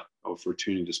number of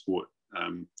returning to sport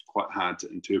quite hard to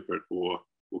interpret or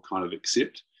kind of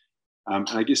accept. And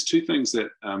I guess two things that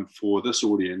for this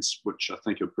audience, which I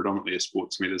think are predominantly a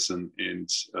sports medicine and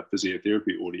a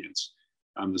physiotherapy audience,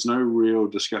 there's no real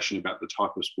discussion about the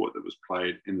type of sport that was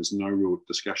played, and there's no real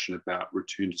discussion about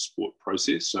return to sport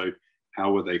process. So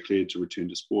how were they cleared to return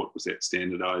to sport? Was that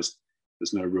standardized?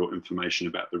 There's no real information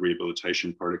about the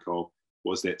rehabilitation protocol.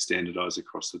 Was that standardized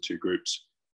across the two groups?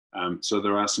 So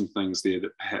there are some things there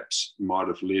that perhaps might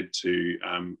have led to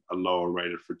a lower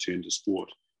rate of return to sport,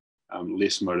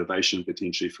 less motivation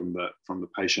potentially from the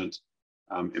patient,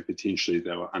 and potentially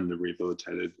they were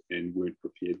under-rehabilitated and weren't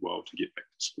prepared well to get back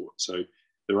to sport. So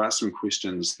there are some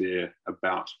questions there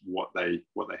about what they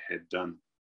had done.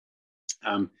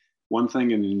 One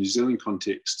thing in the New Zealand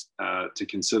context to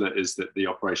consider is that the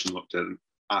operation looked at an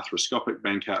arthroscopic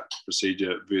Bankart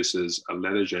procedure versus a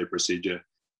Laterjet procedure.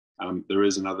 There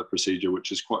is another procedure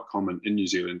which is quite common in New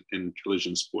Zealand in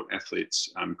collision sport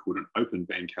athletes called an open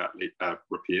Bankart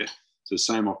repair. So the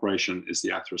same operation as the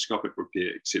arthroscopic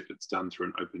repair, except it's done through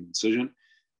an open incision.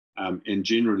 And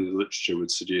generally the literature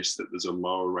would suggest that there's a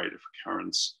lower rate of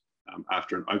recurrence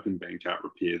after an open Bankart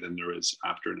repair than there is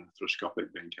after an arthroscopic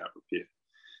Bankart repair.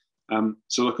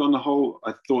 So look, on the whole,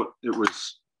 I thought it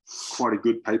was quite a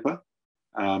good paper.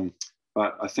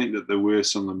 But I think that there were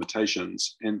some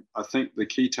limitations. And I think the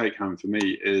key take home for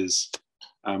me is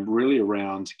really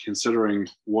around considering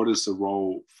what is the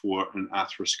role for an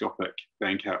arthroscopic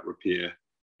Bankart repair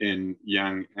in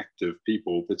young active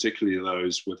people, particularly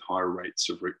those with high rates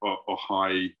of or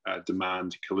high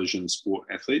demand collision sport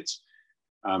athletes.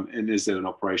 And is that an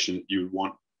operation that you would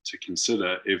want to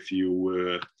consider if you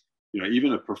were,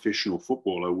 even a professional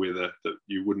footballer, whether that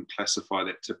you wouldn't classify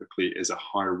that typically as a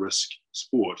high risk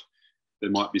sport? There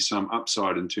might be some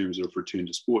upside in terms of return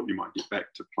to sport. You might get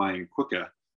back to playing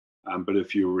quicker. But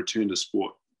if you return to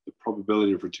sport, the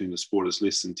probability of return to sport is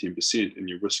less than 10%, and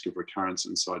your risk of recurrence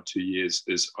inside 2 years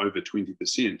is over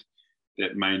 20%.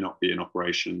 That may not be an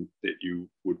operation that you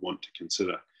would want to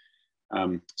consider.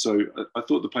 So I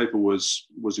thought the paper was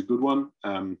a good one.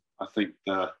 I think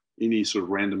any sort of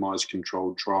randomized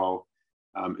controlled trial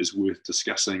is worth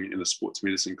discussing in a sports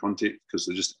medicine context, because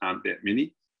there just aren't that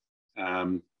many.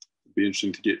 It'd be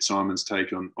interesting to get Simon's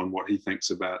take on what he thinks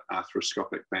about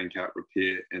arthroscopic Bankart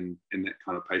repair in that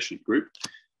kind of patient group.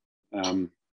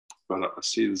 But I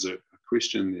see there's a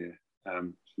question there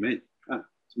for me.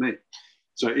 It's me.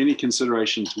 So any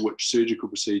consideration to which surgical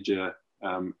procedure,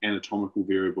 anatomical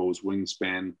variables,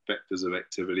 wingspan, factors of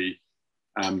activity,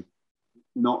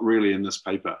 not really in this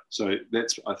paper. So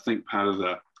that's, I think, part of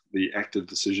the active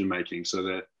decision making. So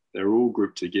that they're all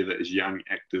grouped together as young,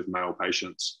 active male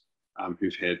patients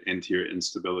who've had anterior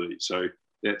instability. So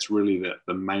that's really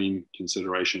the main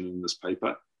consideration in this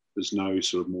paper. There's no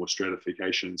sort of more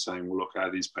stratification saying, well, look, are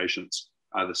these patients,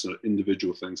 are there sort of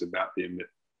individual things about them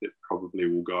that probably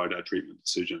will guide our treatment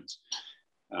decisions.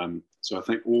 So I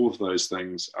think all of those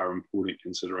things are important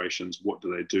considerations. What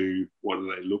do they do? What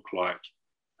do they look like?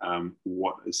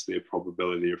 What is their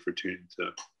probability of returning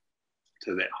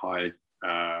to that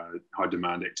high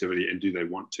demand activity, and do they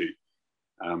want to?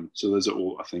 So those are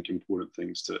all, I think, important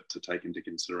things to take into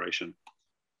consideration.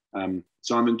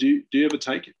 Simon, do you ever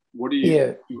take it? What do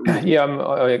you? Yeah.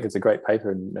 I think it's a great paper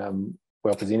and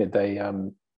well presented. They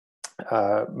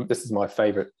this is my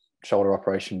favourite shoulder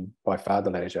operation by far, the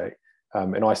Laterjet,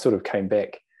 and I sort of came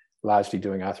back largely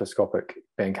doing arthroscopic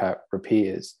Bankart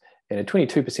repairs, and a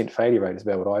 22% failure rate is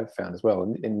about what I've found as well.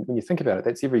 And when you think about it,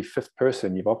 that's every fifth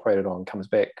person you've operated on comes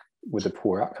back with a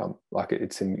poor outcome. Like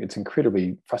it's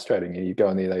incredibly frustrating. And you go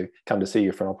in there, they come to see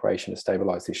you for an operation to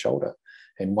stabilise their shoulder,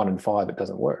 and 1 in 5 it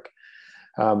doesn't work.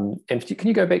 And can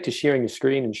you go back to sharing your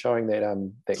screen and showing that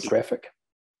that graphic,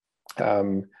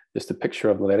 just a picture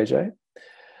of the Laterjet?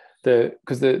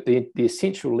 Because the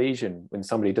essential lesion when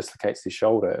somebody dislocates their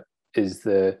shoulder is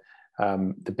the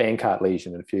Bankart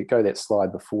lesion. And if you go that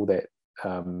slide before that,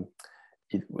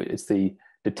 it's the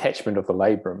detachment of the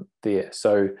labrum there.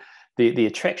 So the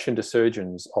attraction to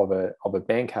surgeons of a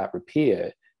Bankart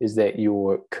repair is that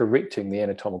you're correcting the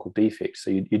anatomical defect.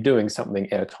 So you're doing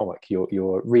something anatomic.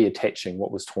 You're reattaching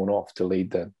what was torn off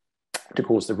to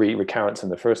cause the recurrence in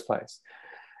the first place.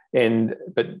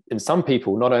 But in some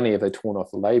people, not only have they torn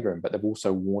off the labrum, but they've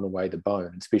also worn away the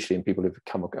bone, especially in people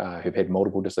who've had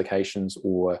multiple dislocations,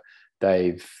 or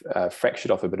they've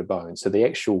fractured off a bit of bone. So the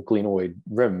actual glenoid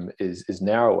rim is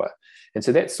narrower. And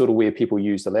so that's sort of where people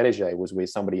use the Laterjet, was where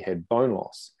somebody had bone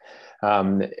loss,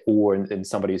 or in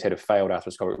somebody who's had a failed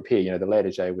arthroscopic repair. You know, the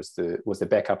Laterjet was the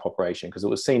backup operation because it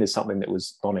was seen as something that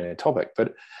was non-anatomic.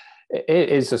 But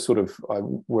as I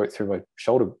worked through my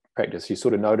shoulder practice, you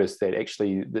sort of notice that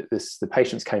actually the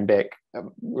patients came back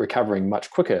recovering much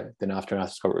quicker than after an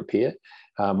arthroscopic repair.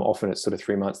 Often it's sort of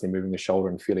 3 months, they're moving the shoulder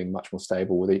and feeling much more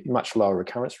stable with a much lower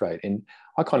recurrence rate. And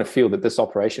I kind of feel that this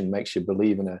operation makes you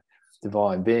believe in a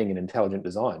divine being and intelligent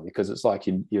design, because it's like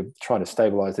you're trying to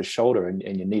stabilize the shoulder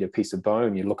and you need a piece of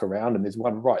bone. You look around and there's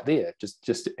one right there, just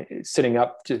sitting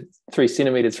up to 3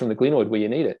 centimeters from the glenoid where you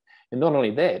need it. And not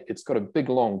only that, it's got a big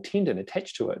long tendon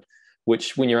attached to it,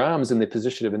 which when your arm's in the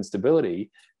position of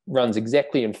instability, runs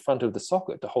exactly in front of the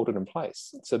socket to hold it in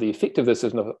place. So the effectiveness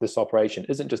of this operation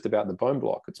isn't just about the bone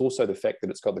block, it's also the fact that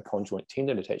it's got the conjoint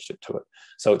tendon attached to it.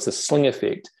 So it's a sling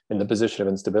effect in the position of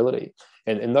instability.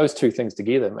 And those two things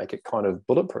together make it kind of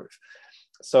bulletproof.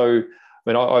 So, I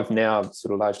mean, I've now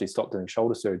sort of largely stopped doing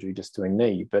shoulder surgery, just doing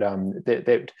knee, but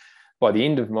that by the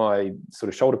end of my sort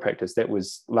of shoulder practice, that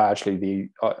was largely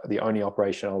the only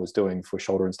operation I was doing for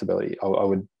shoulder instability. I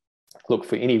would look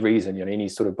for any reason, you know, any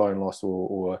sort of bone loss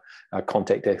or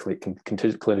contact athlete,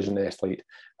 collision athlete,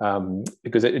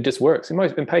 because it just works.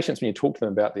 In patients, when you talk to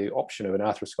them about the option of an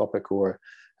arthroscopic or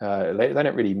they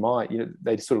don't really mind, you know,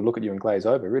 they sort of look at you and glaze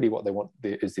over. Really what they want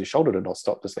is their shoulder to not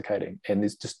stop dislocating. And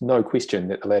there's just no question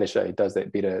that the Laterjet does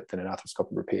that better than an arthroscopic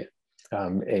repair.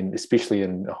 And especially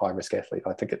in a high-risk athlete,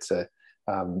 I think it's a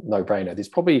no-brainer. There's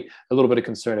probably a little bit of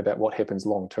concern about what happens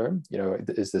long-term. You know,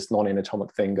 is this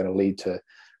non-anatomic thing going to lead to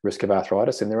risk of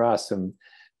arthritis? And there are some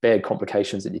bad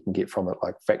complications that you can get from it,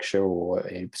 like fracture or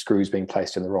screws being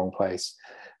placed in the wrong place.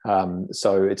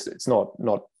 So it's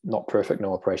not perfect,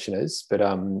 no operation is, but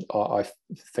I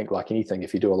think like anything,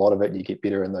 if you do a lot of it, you get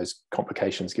better and those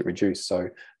complications get reduced. So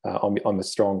I'm a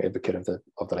strong advocate of the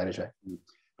Laterjet.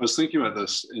 I was thinking about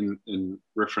this in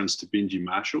reference to Benji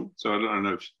Marshall. So I don't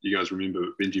know if you guys remember,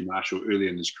 but Benji Marshall early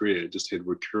in his career just had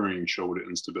recurring shoulder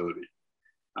instability.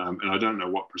 And I don't know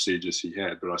what procedures he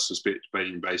had, but I suspect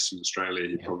being based in Australia,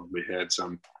 he probably had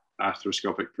some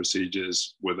arthroscopic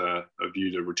procedures with a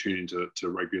view to returning to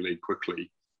rugby league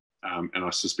quickly. And I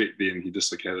suspect then he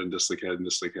dislocated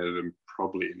and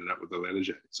probably ended up with a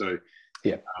Laterjet. So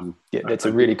that's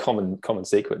a really common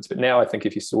sequence. But now I think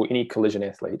if you saw any collision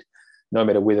athlete, no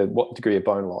matter what degree of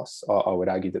bone loss, I would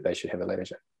argue that they should have a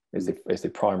Laterjet as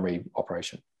their primary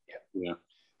operation. Yeah.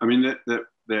 I mean,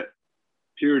 that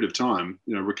period of time,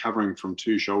 you know, recovering from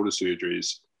 2 shoulder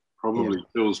surgeries probably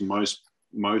kills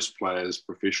most players'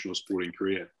 professional sporting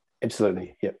career.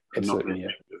 Absolutely. Yep. Absolutely. Yeah.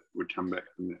 would come back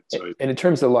from that. So, and in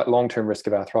terms of like long-term risk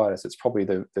of arthritis, it's probably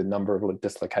the number of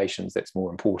dislocations that's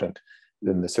more important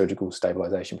than the surgical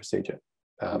stabilization procedure.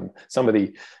 Some of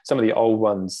the old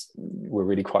ones were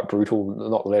really quite brutal,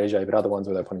 not Laterjet, but other ones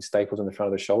where they're putting staples in the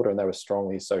front of the shoulder, and they were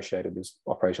strongly associated with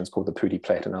operations called the Putty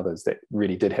Plat and others that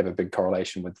really did have a big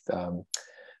correlation with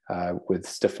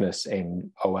stiffness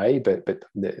and OA, but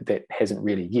that hasn't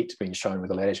really yet been shown with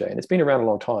the Laterjet, and it's been around a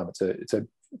long time. It's a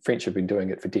French have been doing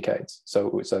it for decades,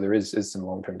 so there is some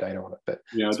long-term data on it. But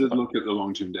yeah, I did look at the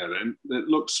long-term data, and it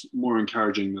looks more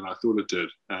encouraging than I thought it did.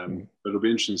 But it'll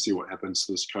be interesting to see what happens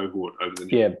to this cohort over the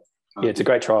next. Yeah, it's a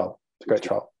great trial. It's a great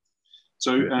trial.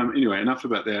 So anyway, enough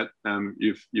about that.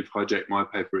 You've hijacked my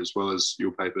paper as well as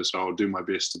your paper, so I'll do my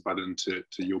best to butt into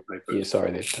your paper. Yeah,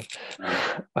 sorry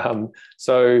there.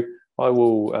 So I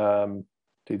will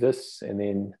do this, and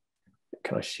then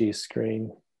can I share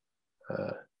screen?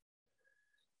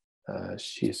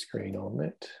 Share screen on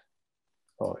that.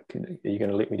 Oh, are you going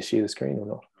to let me to share the screen or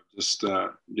not? Just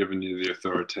giving you the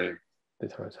authority. The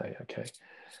authority, okay.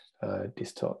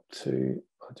 Desktop 2,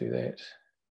 I'll do that.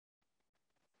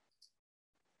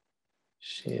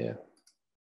 Share.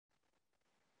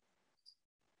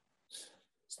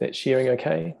 Is that sharing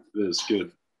okay? It is,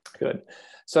 good. Good.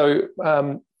 So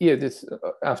yeah, this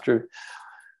after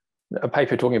a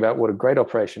paper talking about what a great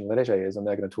operation Laterjet is, I'm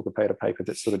now going to talk about a paper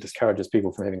that sort of discourages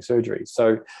people from having surgery.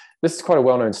 So this is quite a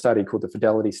well-known study called the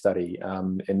FIDELITY study.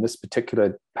 And this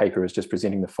particular paper is just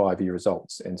presenting the 5-year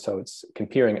results. And so it's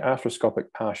comparing arthroscopic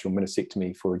partial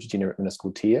meniscectomy for a degenerate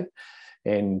meniscal tear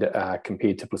and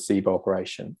compared to placebo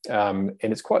operation. And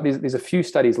it's quite, there's a few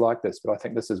studies like this, but I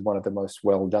think this is one of the most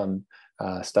well done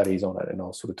studies on it. And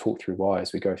I'll sort of talk through why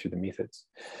as we go through the methods.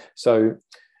 So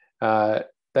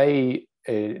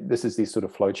this is the sort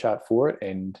of flow chart for it,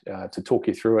 and to talk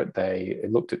you through it, they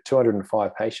looked at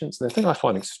 205 patients. And the thing I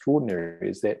find extraordinary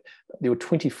is that there were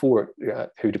 24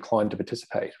 who declined to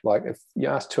participate. Like if you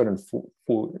ask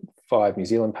 205 New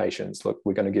Zealand patients, look,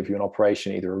 we're going to give you an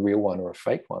operation, either a real one or a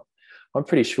fake one, I'm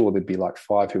pretty sure there'd be like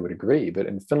 5 who would agree. But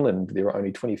in Finland, there were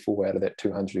only 24 out of that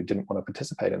 200 who didn't want to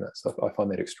participate in this. So I find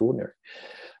that extraordinary.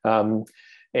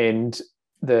 And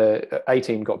the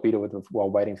 18 got better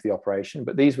while waiting for the operation,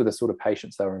 but these were the sort of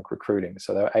patients they were recruiting.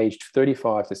 So they were aged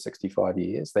 35 to 65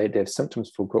 years. They had to have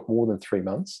symptoms for more than 3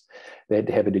 months. They had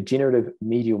to have a degenerative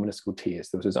medial meniscal tear.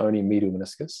 So this was only medial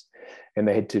meniscus. And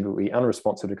they had to be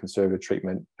unresponsive to conservative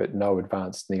treatment, but no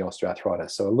advanced knee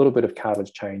osteoarthritis. So a little bit of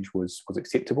cartilage change was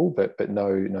acceptable, but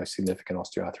no significant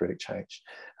osteoarthritic change.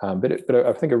 But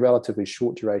I think a relatively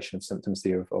short duration of symptoms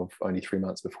there of only 3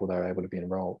 months before they were able to be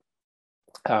enrolled.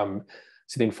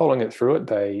 So then following it through it,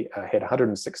 they had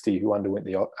 160 who underwent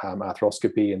the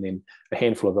arthroscopy, and then a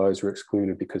handful of those were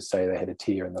excluded because, say, they had a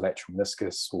tear in the lateral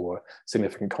meniscus or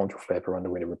significant chondral flap or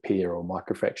underwent a repair or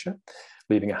microfracture,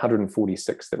 leaving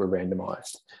 146 that were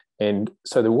randomized. And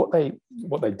so what they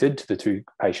did to the 2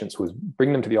 patients was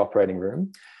bring them to the operating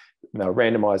room. They were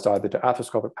randomized either to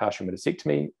arthroscopic partial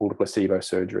meniscectomy or to placebo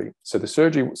surgery. So the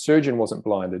surgeon wasn't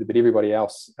blinded, but everybody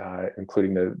else,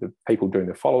 including the people doing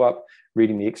the follow-up,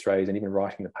 reading the x-rays, and even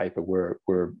writing the paper were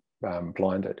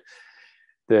blinded.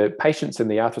 The patients in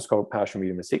the arthroscopic partial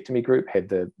medial meniscectomy group had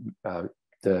the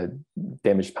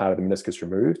damaged part of the meniscus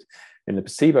removed. In the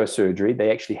placebo surgery,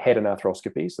 they actually had an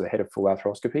arthroscopy, so they had a full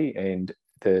arthroscopy, and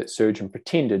the surgeon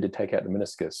pretended to take out the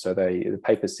meniscus. So the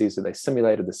paper says that they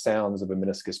simulated the sounds of a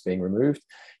meniscus being removed,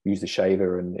 used a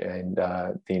shaver, and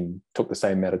then took the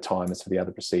same amount of time as for the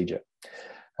other procedure.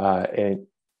 And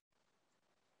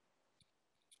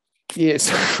yes,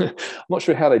 I'm not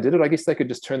sure how they did it. I guess they could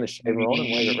just turn the shaver on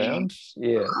and wave it around.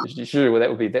 Yeah, sure.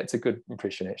 Well, that's a good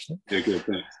impression, actually. Yeah, good.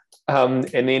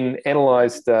 Thanks. And then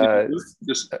analysed a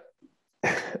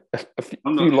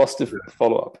few lost to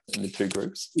follow-up in the 2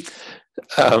 groups.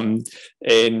 And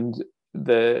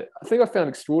the thing I found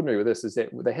extraordinary with this is that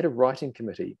they had a writing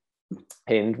committee,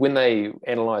 and when they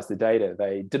analysed the data,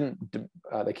 they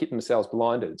kept themselves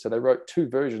blinded. So they wrote 2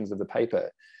 versions of the paper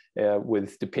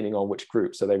with depending on which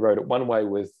group. So they wrote it one way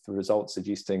with the results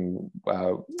suggesting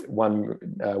one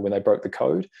when they broke the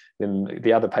code, then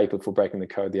the other paper for breaking the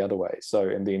code the other way. So,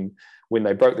 and then when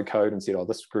they broke the code and said, oh,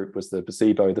 this group was the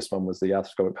placebo, this one was the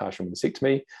arthroscopic partial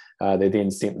meniscectomy, they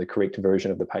then sent the correct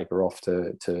version of the paper off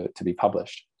to be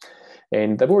published.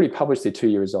 And they've already published their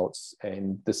 2-year results,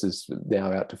 and this is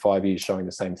now out to 5 years showing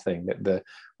the same thing, that the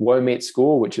WOMET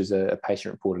score, which is a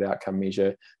patient-reported outcome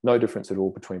measure, no difference at all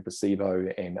between placebo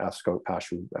and arthroscopic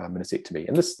partial meniscectomy.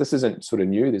 And this isn't sort of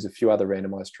new. There's a few other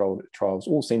randomized trials,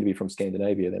 all seem to be from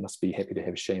Scandinavia. They must be happy to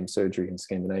have sham surgery in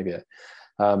Scandinavia.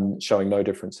 showing no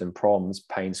difference in PROMs,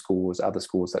 pain scores, other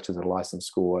scores such as a license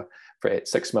score for at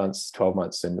 6 months, 12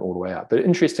 months, and all the way out. But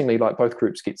interestingly, like, both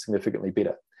groups get significantly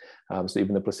better. So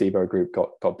even the placebo group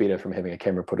got better from having a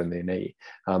camera put in their knee.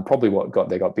 Probably what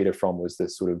they got better from was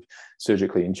this sort of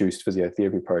surgically induced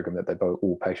physiotherapy program that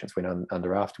all patients went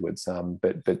under afterwards.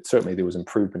 But certainly there was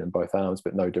improvement in both arms,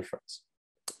 but no difference.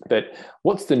 But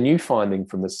what's the new finding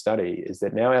from this study is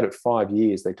that now out at 5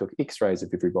 years, they took x-rays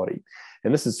of everybody.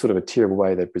 And this is sort of a terrible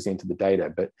way they presented the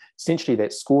data, but essentially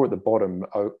that score at the bottom,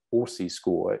 ORSI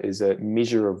score, is a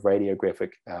measure of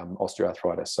radiographic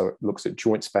osteoarthritis. So it looks at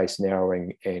joint space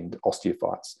narrowing and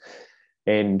osteophytes.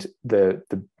 And the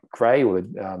grey or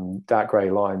the dark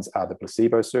grey lines are the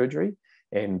placebo surgery,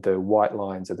 and the white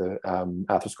lines are the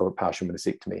arthroscopic partial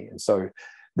meniscectomy. And so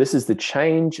this is the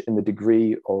change in the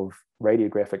degree of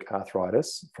radiographic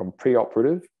arthritis from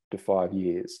preoperative to 5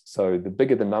 years. So the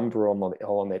bigger the number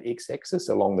on that x-axis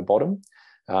along the bottom,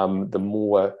 the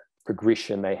more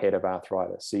progression they had of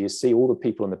arthritis. So you see all the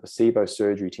people in the placebo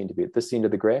surgery tend to be at this end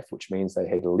of the graph, which means they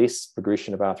had less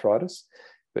progression of arthritis,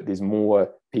 but there's more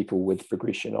people with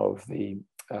progression of the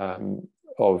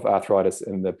of arthritis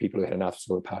in the people who had an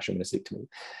arthroscopic partial meniscectomy.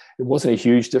 It wasn't a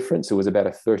huge difference. It was about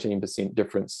a 13%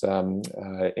 difference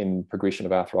in progression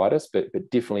of arthritis, but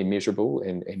definitely measurable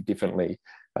and definitely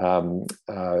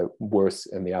worse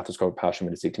in the arthroscopic partial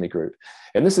meniscectomy group.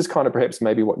 And this is kind of perhaps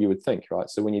maybe what you would think, right?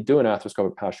 So when you do an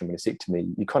arthroscopic partial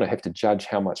meniscectomy, you kind of have to judge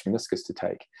how much meniscus to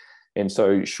take. And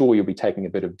so sure, you'll be taking a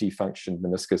bit of defunctioned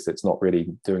meniscus that's not really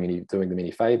doing them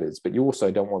any favors, but you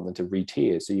also don't want them to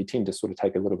re-tear. So you tend to sort of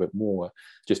take a little bit more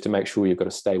just to make sure you've got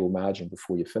a stable margin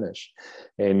before you finish.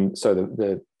 And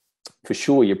so for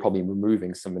sure, you're probably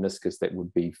removing some meniscus that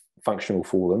would be functional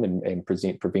for them and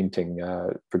preventing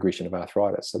progression of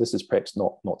arthritis. So this is perhaps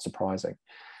not surprising.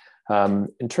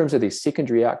 In terms of their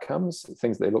secondary outcomes,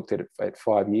 things they looked at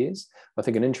 5 years, I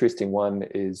think an interesting one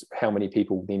is how many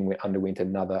people then underwent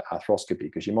another arthroscopy,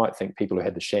 because you might think people who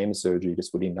had the sham surgery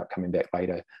just would end up coming back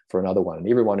later for another one. And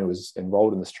everyone who was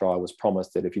enrolled in this trial was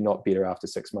promised that if you're not better after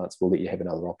 6 months, we'll let you have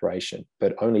another operation.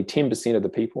 But only 10% of the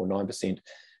people, or 9%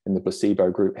 in the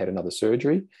placebo group, had another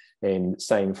surgery. And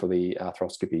same for the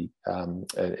arthroscopy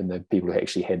in the people who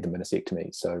actually had the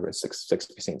meniscectomy. So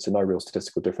 6%, so no real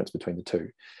statistical difference between the two.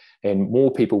 And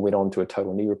more people went on to a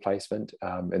total knee replacement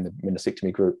in the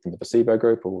meniscectomy group than the placebo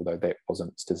group, although that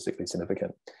wasn't statistically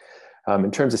significant.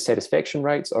 In terms of satisfaction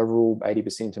rates, overall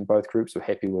 80% in both groups were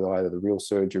happy with either the real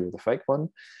surgery or the fake one.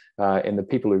 And the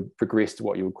people who progressed to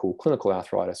what you would call clinical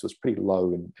arthritis was pretty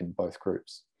low in both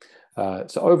groups.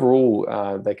 So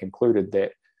overall, they concluded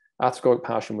that arthroscopic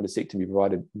partial meniscectomy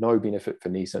provided no benefit for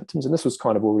knee symptoms, and this was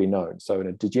kind of already known. So in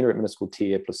a degenerate meniscal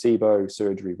tear, placebo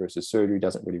surgery versus surgery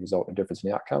doesn't really result in a difference in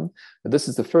the outcome. But this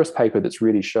is the first paper that's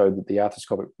really showed that the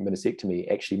arthroscopic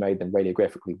meniscectomy actually made them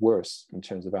radiographically worse in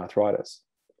terms of arthritis.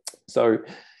 So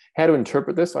how to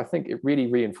interpret this? I think it really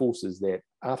reinforces that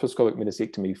arthroscopic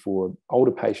meniscectomy for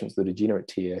older patients with a degenerate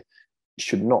tear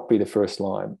should not be the first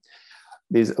line.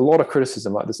 There's a lot of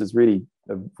criticism, like this is really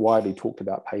a widely talked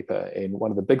about paper. And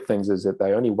one of the big things is that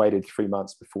they only waited 3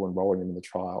 months before enrolling them in the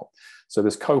trial. So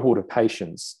this cohort of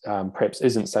patients perhaps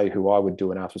isn't, say, who I would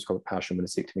do an arthroscopic partial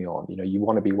meniscectomy on. You know, you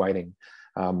want to be waiting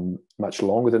much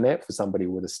longer than that for somebody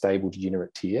with a stable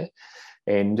degenerate tear.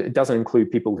 And it doesn't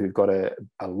include people who've got a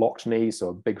locked knee, so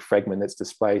a big fragment that's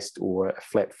displaced, or a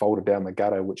flat folded down the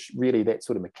gutter, which really that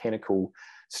sort of mechanical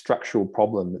structural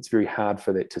problem, it's very hard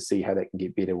for that to see how that can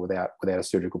get better without a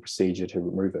surgical procedure to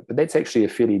remove it. But that's actually a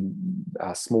fairly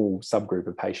small subgroup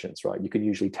of patients, right? You can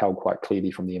usually tell quite clearly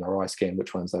from the MRI scan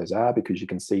which ones those are, because you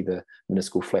can see the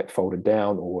meniscal flap folded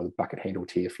down or the bucket handle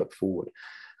tear flipped forward.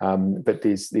 But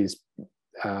there's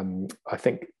I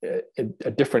think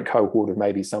a different cohort of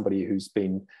maybe somebody who's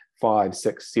been 5,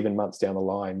 6, 7 months down the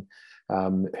line,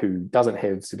 who doesn't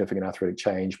have significant arthritic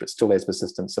change, but still has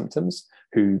persistent symptoms,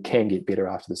 who can get better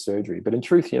after the surgery. But in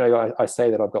truth, you know, I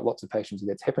say that I've got lots of patients who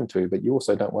that's happened to, but you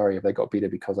also don't worry if they got better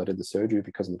because I did the surgery,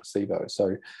 because of the placebo.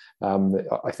 So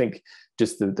I think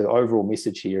just the overall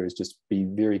message here is just be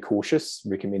very cautious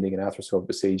recommending an arthroscopic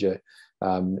procedure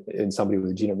in somebody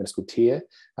with a degenerate meniscal tear,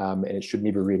 and it should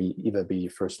never really ever be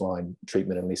your first line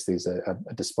treatment unless there's a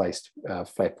displaced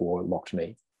flap or locked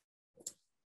knee.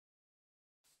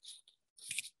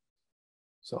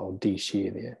 So I'll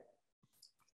de-share there.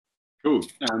 Cool.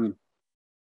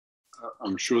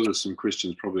 I'm sure there's some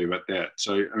questions probably about that.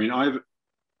 So, I mean, I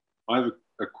have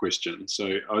a question.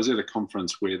 So I was at a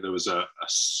conference where there was a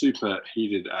super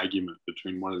heated argument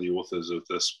between one of the authors of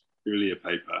this earlier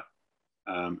paper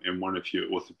and one of your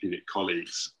orthopedic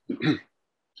colleagues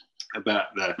about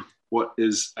what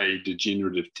is a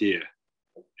degenerative tear.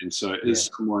 And so is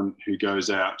someone who goes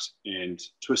out and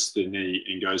twists their knee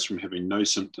and goes from having no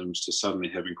symptoms to suddenly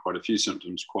having quite a few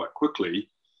symptoms quite quickly.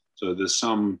 So there's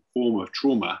some form of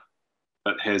trauma,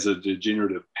 but has a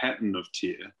degenerative pattern of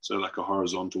tear, so like a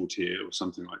horizontal tear or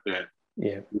something like that.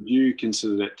 Yeah. Would you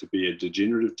consider that to be a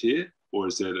degenerative tear, or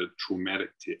is that a traumatic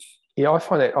tear? Yeah, I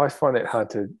find that hard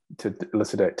to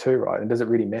elucidate too, right? And does it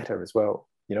really matter as well?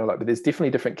 You know, like, but there's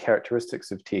definitely different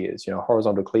characteristics of tears. You know,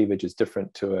 horizontal cleavage is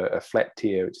different to a flat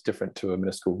tear. It's different to a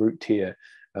meniscal root tear,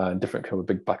 different to a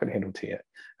big bucket handle tear.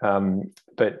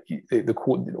 But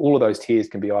all of those tears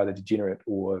can be either degenerate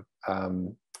or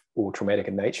traumatic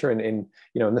in nature. And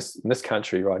you know, in this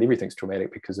country, right, everything's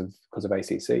traumatic because of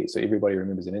ACC. So everybody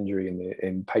remembers an injury,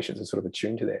 and patients are sort of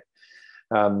attuned to that.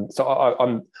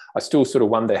 So I still sort of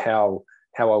wonder how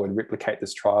I would replicate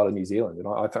this trial in New Zealand. And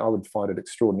I would find it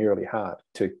extraordinarily hard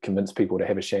to convince people to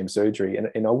have a sham surgery.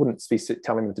 And I wouldn't be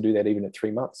telling them to do that even at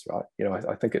 3 months, right? You know,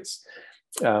 I think it's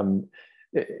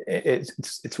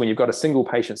when you've got a single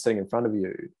patient sitting in front of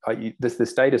you,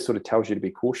 this data sort of tells you to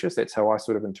be cautious. That's how I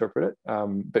sort of interpret it.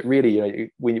 But really, you know,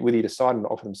 whether you decide on to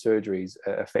offer them surgery is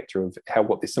a factor of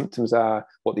what their symptoms are,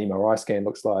 what the MRI scan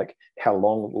looks like, how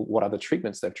long, what other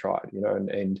treatments they've tried, you know,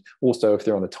 and also if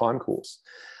they're on a time course.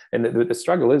 And the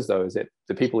struggle is that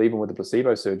the people, even with the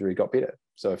placebo surgery, got better.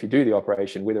 So if you do the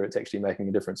operation, whether it's actually making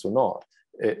a difference or not,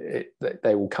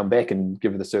 they will come back and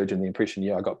give the surgeon the impression,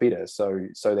 yeah, I got better. So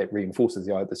that reinforces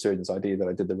the surgeon's idea that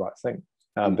I did the right thing.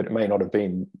 But it may not have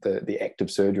been the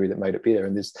active surgery that made it better.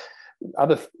 And there's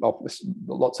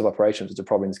lots of operations which are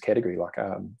probably in this category, like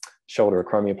shoulder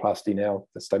acromioplasty now.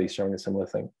 The study's showing a similar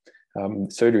thing.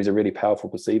 Surgery is a really powerful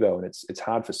placebo, and it's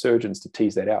hard for surgeons to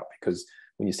tease that out, because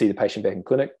when you see the patient back in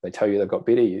clinic, they tell you they've got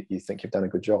better, you think you've done a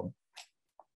good job.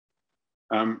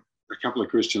 A couple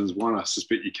of questions. One, I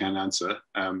suspect you can't answer.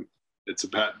 It's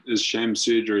about, is sham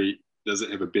surgery, does it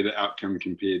have a better outcome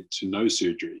compared to no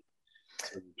surgery?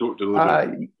 So we talked a little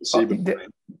bit about placebo.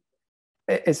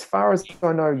 As far as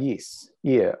I know, yes.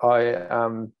 Yeah,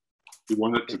 you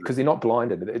want it to, because they're not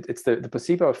blinded. It's the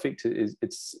placebo effect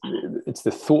it's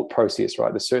the thought process,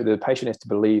 right? The patient has to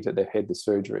believe that they've had the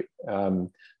surgery.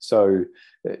 So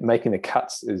making the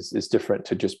cuts is different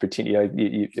to just pretend. You know,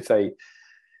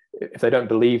 if they don't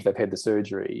believe they've had the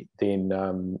surgery, then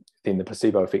the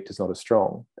placebo effect is not as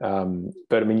strong.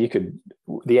 But I mean,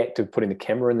 the act of putting the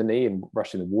camera in the knee and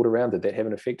rushing the water around, did that have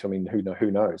an effect? I mean, who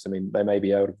knows? I mean, they may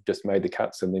be able to have just made the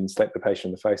cuts and then slapped the patient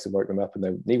in the face and woke them up, and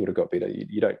their knee would have got better.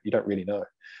 You don't really know.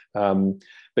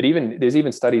 But there's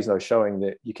even studies now showing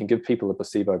that you can give people a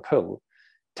placebo pill,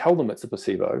 tell them it's a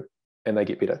placebo, and they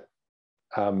get better.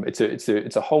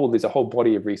 There's a whole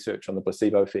body of research on the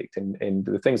placebo effect, and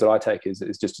the things that I take is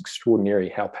just extraordinary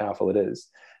how powerful it is,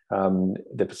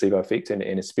 the placebo effect, and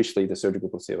especially the surgical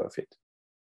placebo effect.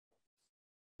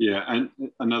 Yeah, and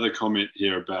another comment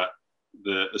here about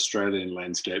the Australian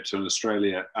landscape. So in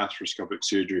Australia, arthroscopic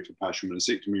surgery for partial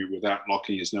meniscectomy without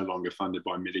locking is no longer funded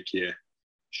by Medicare,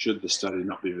 should the study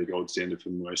not be the gold standard for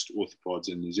most orthopods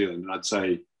in New Zealand. And I'd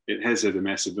say it has had a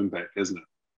massive impact, hasn't it?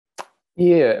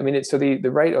 Yeah, I mean, so the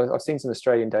rate, I've seen some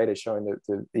Australian data showing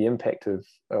that the impact of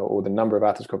or the number of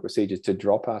arthroscopic procedures to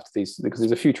drop after these, because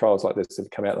there's a few trials like this that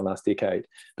have come out in the last decade,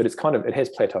 but it has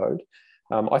plateaued.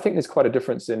 I think there's quite a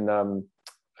difference in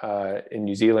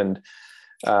New Zealand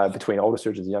between older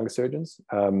surgeons and younger surgeons.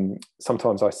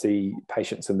 Sometimes I see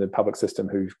patients in the public system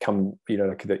who've come, you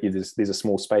know, there's a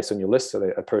small space on your list, so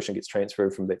a person gets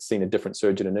transferred from that's seen a different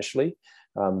surgeon initially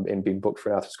and been booked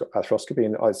for an arthroscopy.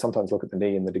 And I sometimes look at the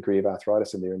knee and the degree of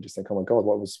arthritis in there and just think, oh my God,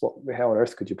 how on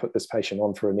earth could you put this patient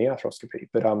on for a knee arthroscopy?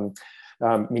 But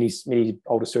many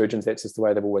older surgeons, that's just the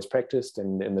way they've always practiced.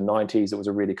 And in the 90s, it was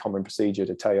a really common procedure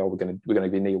to tell you, oh, we're going to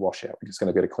be knee washout. We're just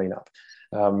going to go to clean up.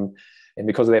 And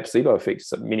because of that placebo effect,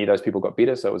 so many of those people got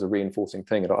better. So it was a reinforcing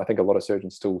thing. And I think a lot of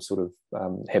surgeons still sort of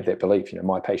have that belief, you know,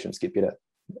 my patients get better.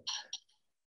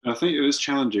 I think it is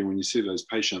challenging when you see those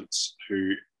patients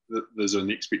who, there's an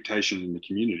expectation in the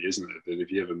community, isn't it, that if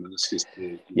you have a meniscus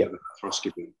tear, you have an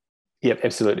arthroscopy. Yep,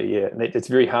 absolutely, yeah. And it's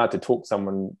very hard to talk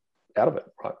someone out of it,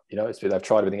 right? You know, they've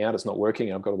tried everything out, it's not working,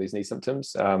 and I've got all these knee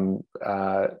symptoms. Why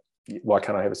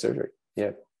can't I have a surgery?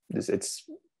 Yeah,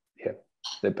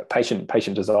 the patient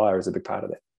desire is a big part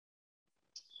of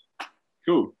that.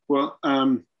 Cool. Well,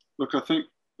 look, I think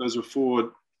those were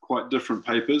 4 quite different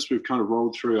papers. We've kind of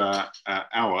rolled through our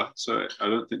hour, so I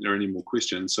don't think there are any more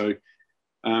questions. So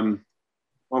well,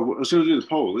 I was going to do the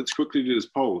poll. Let's quickly do this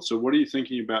poll. So what are you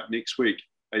thinking about next week?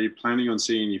 Are you planning on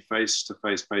seeing any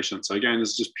face-to-face patients? So again, this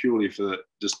is just purely for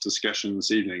just discussion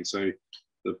this evening. So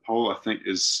the poll, I think,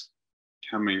 is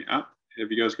coming up.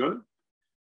 Have you guys got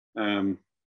it?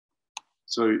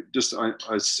 So just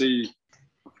I see,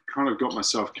 I've kind of got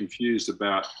myself confused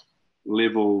about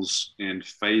levels and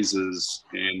phases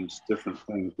and different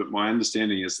things, but my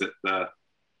understanding is that the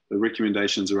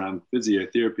recommendations around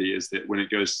physiotherapy is that when it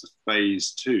goes to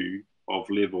phase 2 of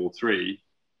level 3,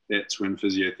 that's when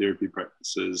physiotherapy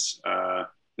practices are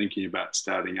thinking about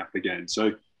starting up again.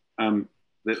 So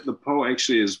the poll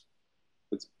actually it's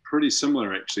pretty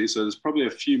similar actually. So there's probably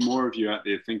a few more of you out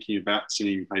there thinking about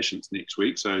seeing patients next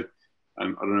week. So I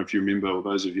don't know if you remember, or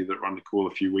those of you that were on the call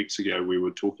a few weeks ago, we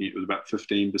were talking, it was about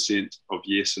 15% of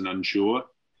yes and unsure.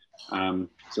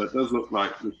 So it does look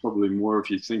like there's probably more of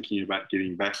you thinking about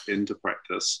getting back into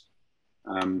practice.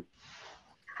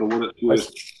 For what it's worth,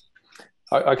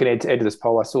 I can add to this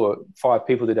poll. I saw 5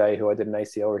 people today who I did an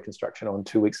ACL reconstruction on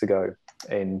 2 weeks ago,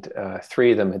 and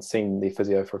 3 of them had seen the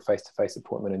physio for a face-to-face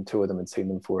appointment, and 2 of them had seen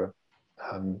them via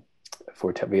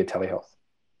telehealth.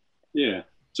 Yeah.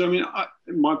 So, I mean,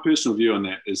 my personal view on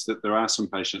that is that there are some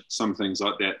patients, some things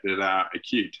like that, that are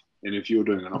acute. And if you're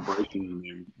doing an operation on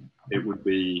them, it would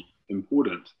be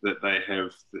important that they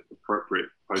have the appropriate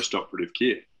post-operative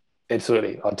care.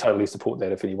 Absolutely. I totally support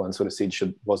that if anyone sort of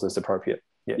said, was this appropriate?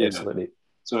 Yeah, absolutely.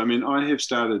 So, I mean, I have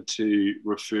started to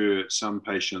refer some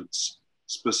patients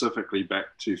specifically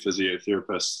back to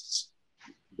physiotherapists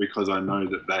because I know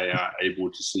that they are able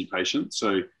to see patients.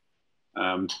 So,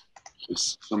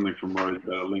 there's something from Rose,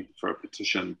 a link for a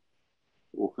petition.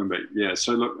 Yeah,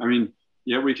 so look, I mean,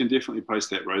 yeah, we can definitely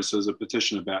post that, Rose. So there's a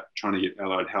petition about trying to get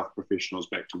allied health professionals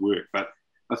back to work. But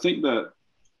I think that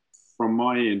from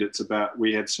my end, it's about,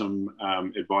 we had some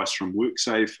advice from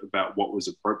WorkSafe about what was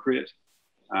appropriate.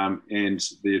 And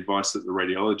the advice that the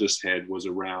radiologist had was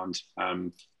around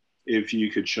if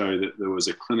you could show that there was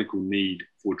a clinical need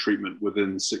for treatment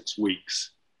within 6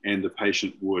 weeks, and the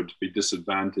patient would be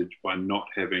disadvantaged by not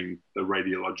having the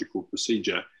radiological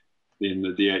procedure, then the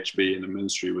DHB and the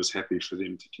ministry was happy for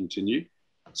them to continue.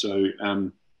 So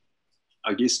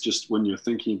I guess just when you're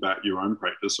thinking about your own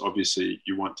practice, obviously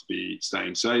you want to be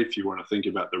staying safe, you want to think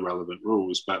about the relevant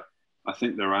rules, but I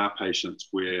think there are patients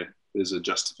where there's a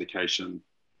justification,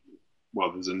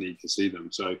 well, there's a need to see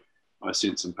them. So I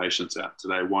sent some patients out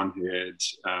today, one who had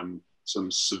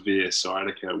some severe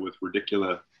sciatica with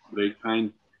radicular leg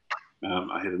pain.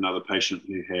 I had another patient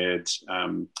who had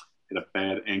a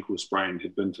bad ankle sprain,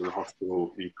 had been to the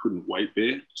hospital and couldn't wait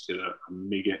there, just had a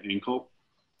mega ankle.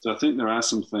 So I think there are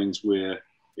some things where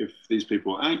if these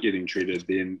people aren't getting treated,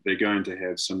 then they're going to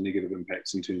have some negative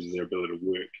impacts in terms of their ability to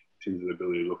work, in terms of their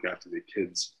ability to look after their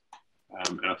kids.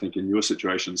 And I think in your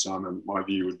situation, Simon, my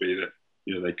view would be that,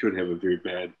 you know, they could have a very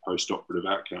bad post-operative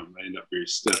outcome. They end up very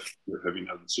stiff with having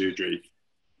another surgery.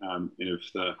 And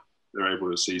if they're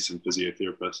able to see some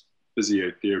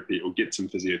physiotherapy or get some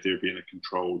physiotherapy in a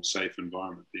controlled, safe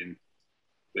environment, then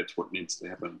that's what needs to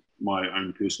happen. My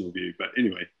own personal view. But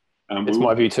anyway. It's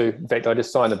my view too. In fact, I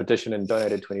just signed the petition and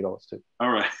donated $20 too. All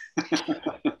right.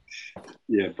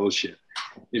 Yeah, bullshit.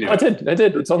 Anyway. I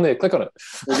did. It's on there. Click on it.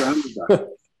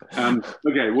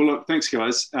 Okay, well, look, thanks,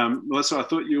 guys. Melissa, I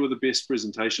thought you were the best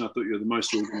presentation. I thought you were the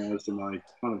most organised, and I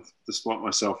kind of, despite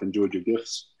myself, enjoyed your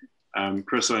gifts.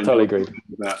 Chris, I totally agree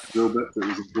about drill bit. That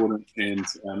was important, and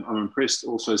I'm impressed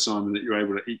also, Simon, that you're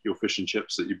able to eat your fish and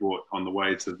chips that you bought on the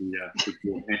way to the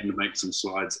and make some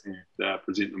slides and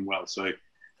present them well. So,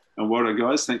 well done,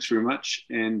 guys. Thanks very much.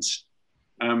 And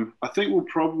I think we'll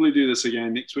probably do this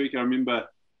again next week. I remember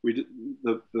we did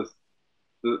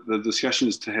the discussion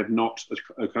is to have not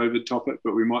a COVID topic,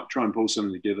 but we might try and pull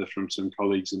something together from some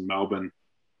colleagues in Melbourne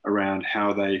around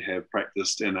how they have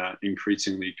practiced in an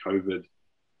increasingly COVID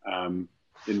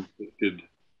infected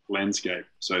landscape.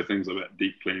 So things about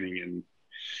deep cleaning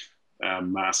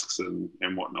and masks and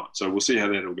whatnot. So we'll see how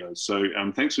that all goes. So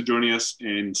thanks for joining us,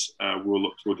 and we'll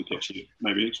look forward to catching you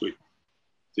maybe next week.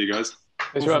 See you guys.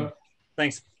 Thanks, Ron.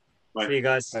 Thanks. Bye. See you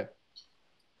guys. Bye.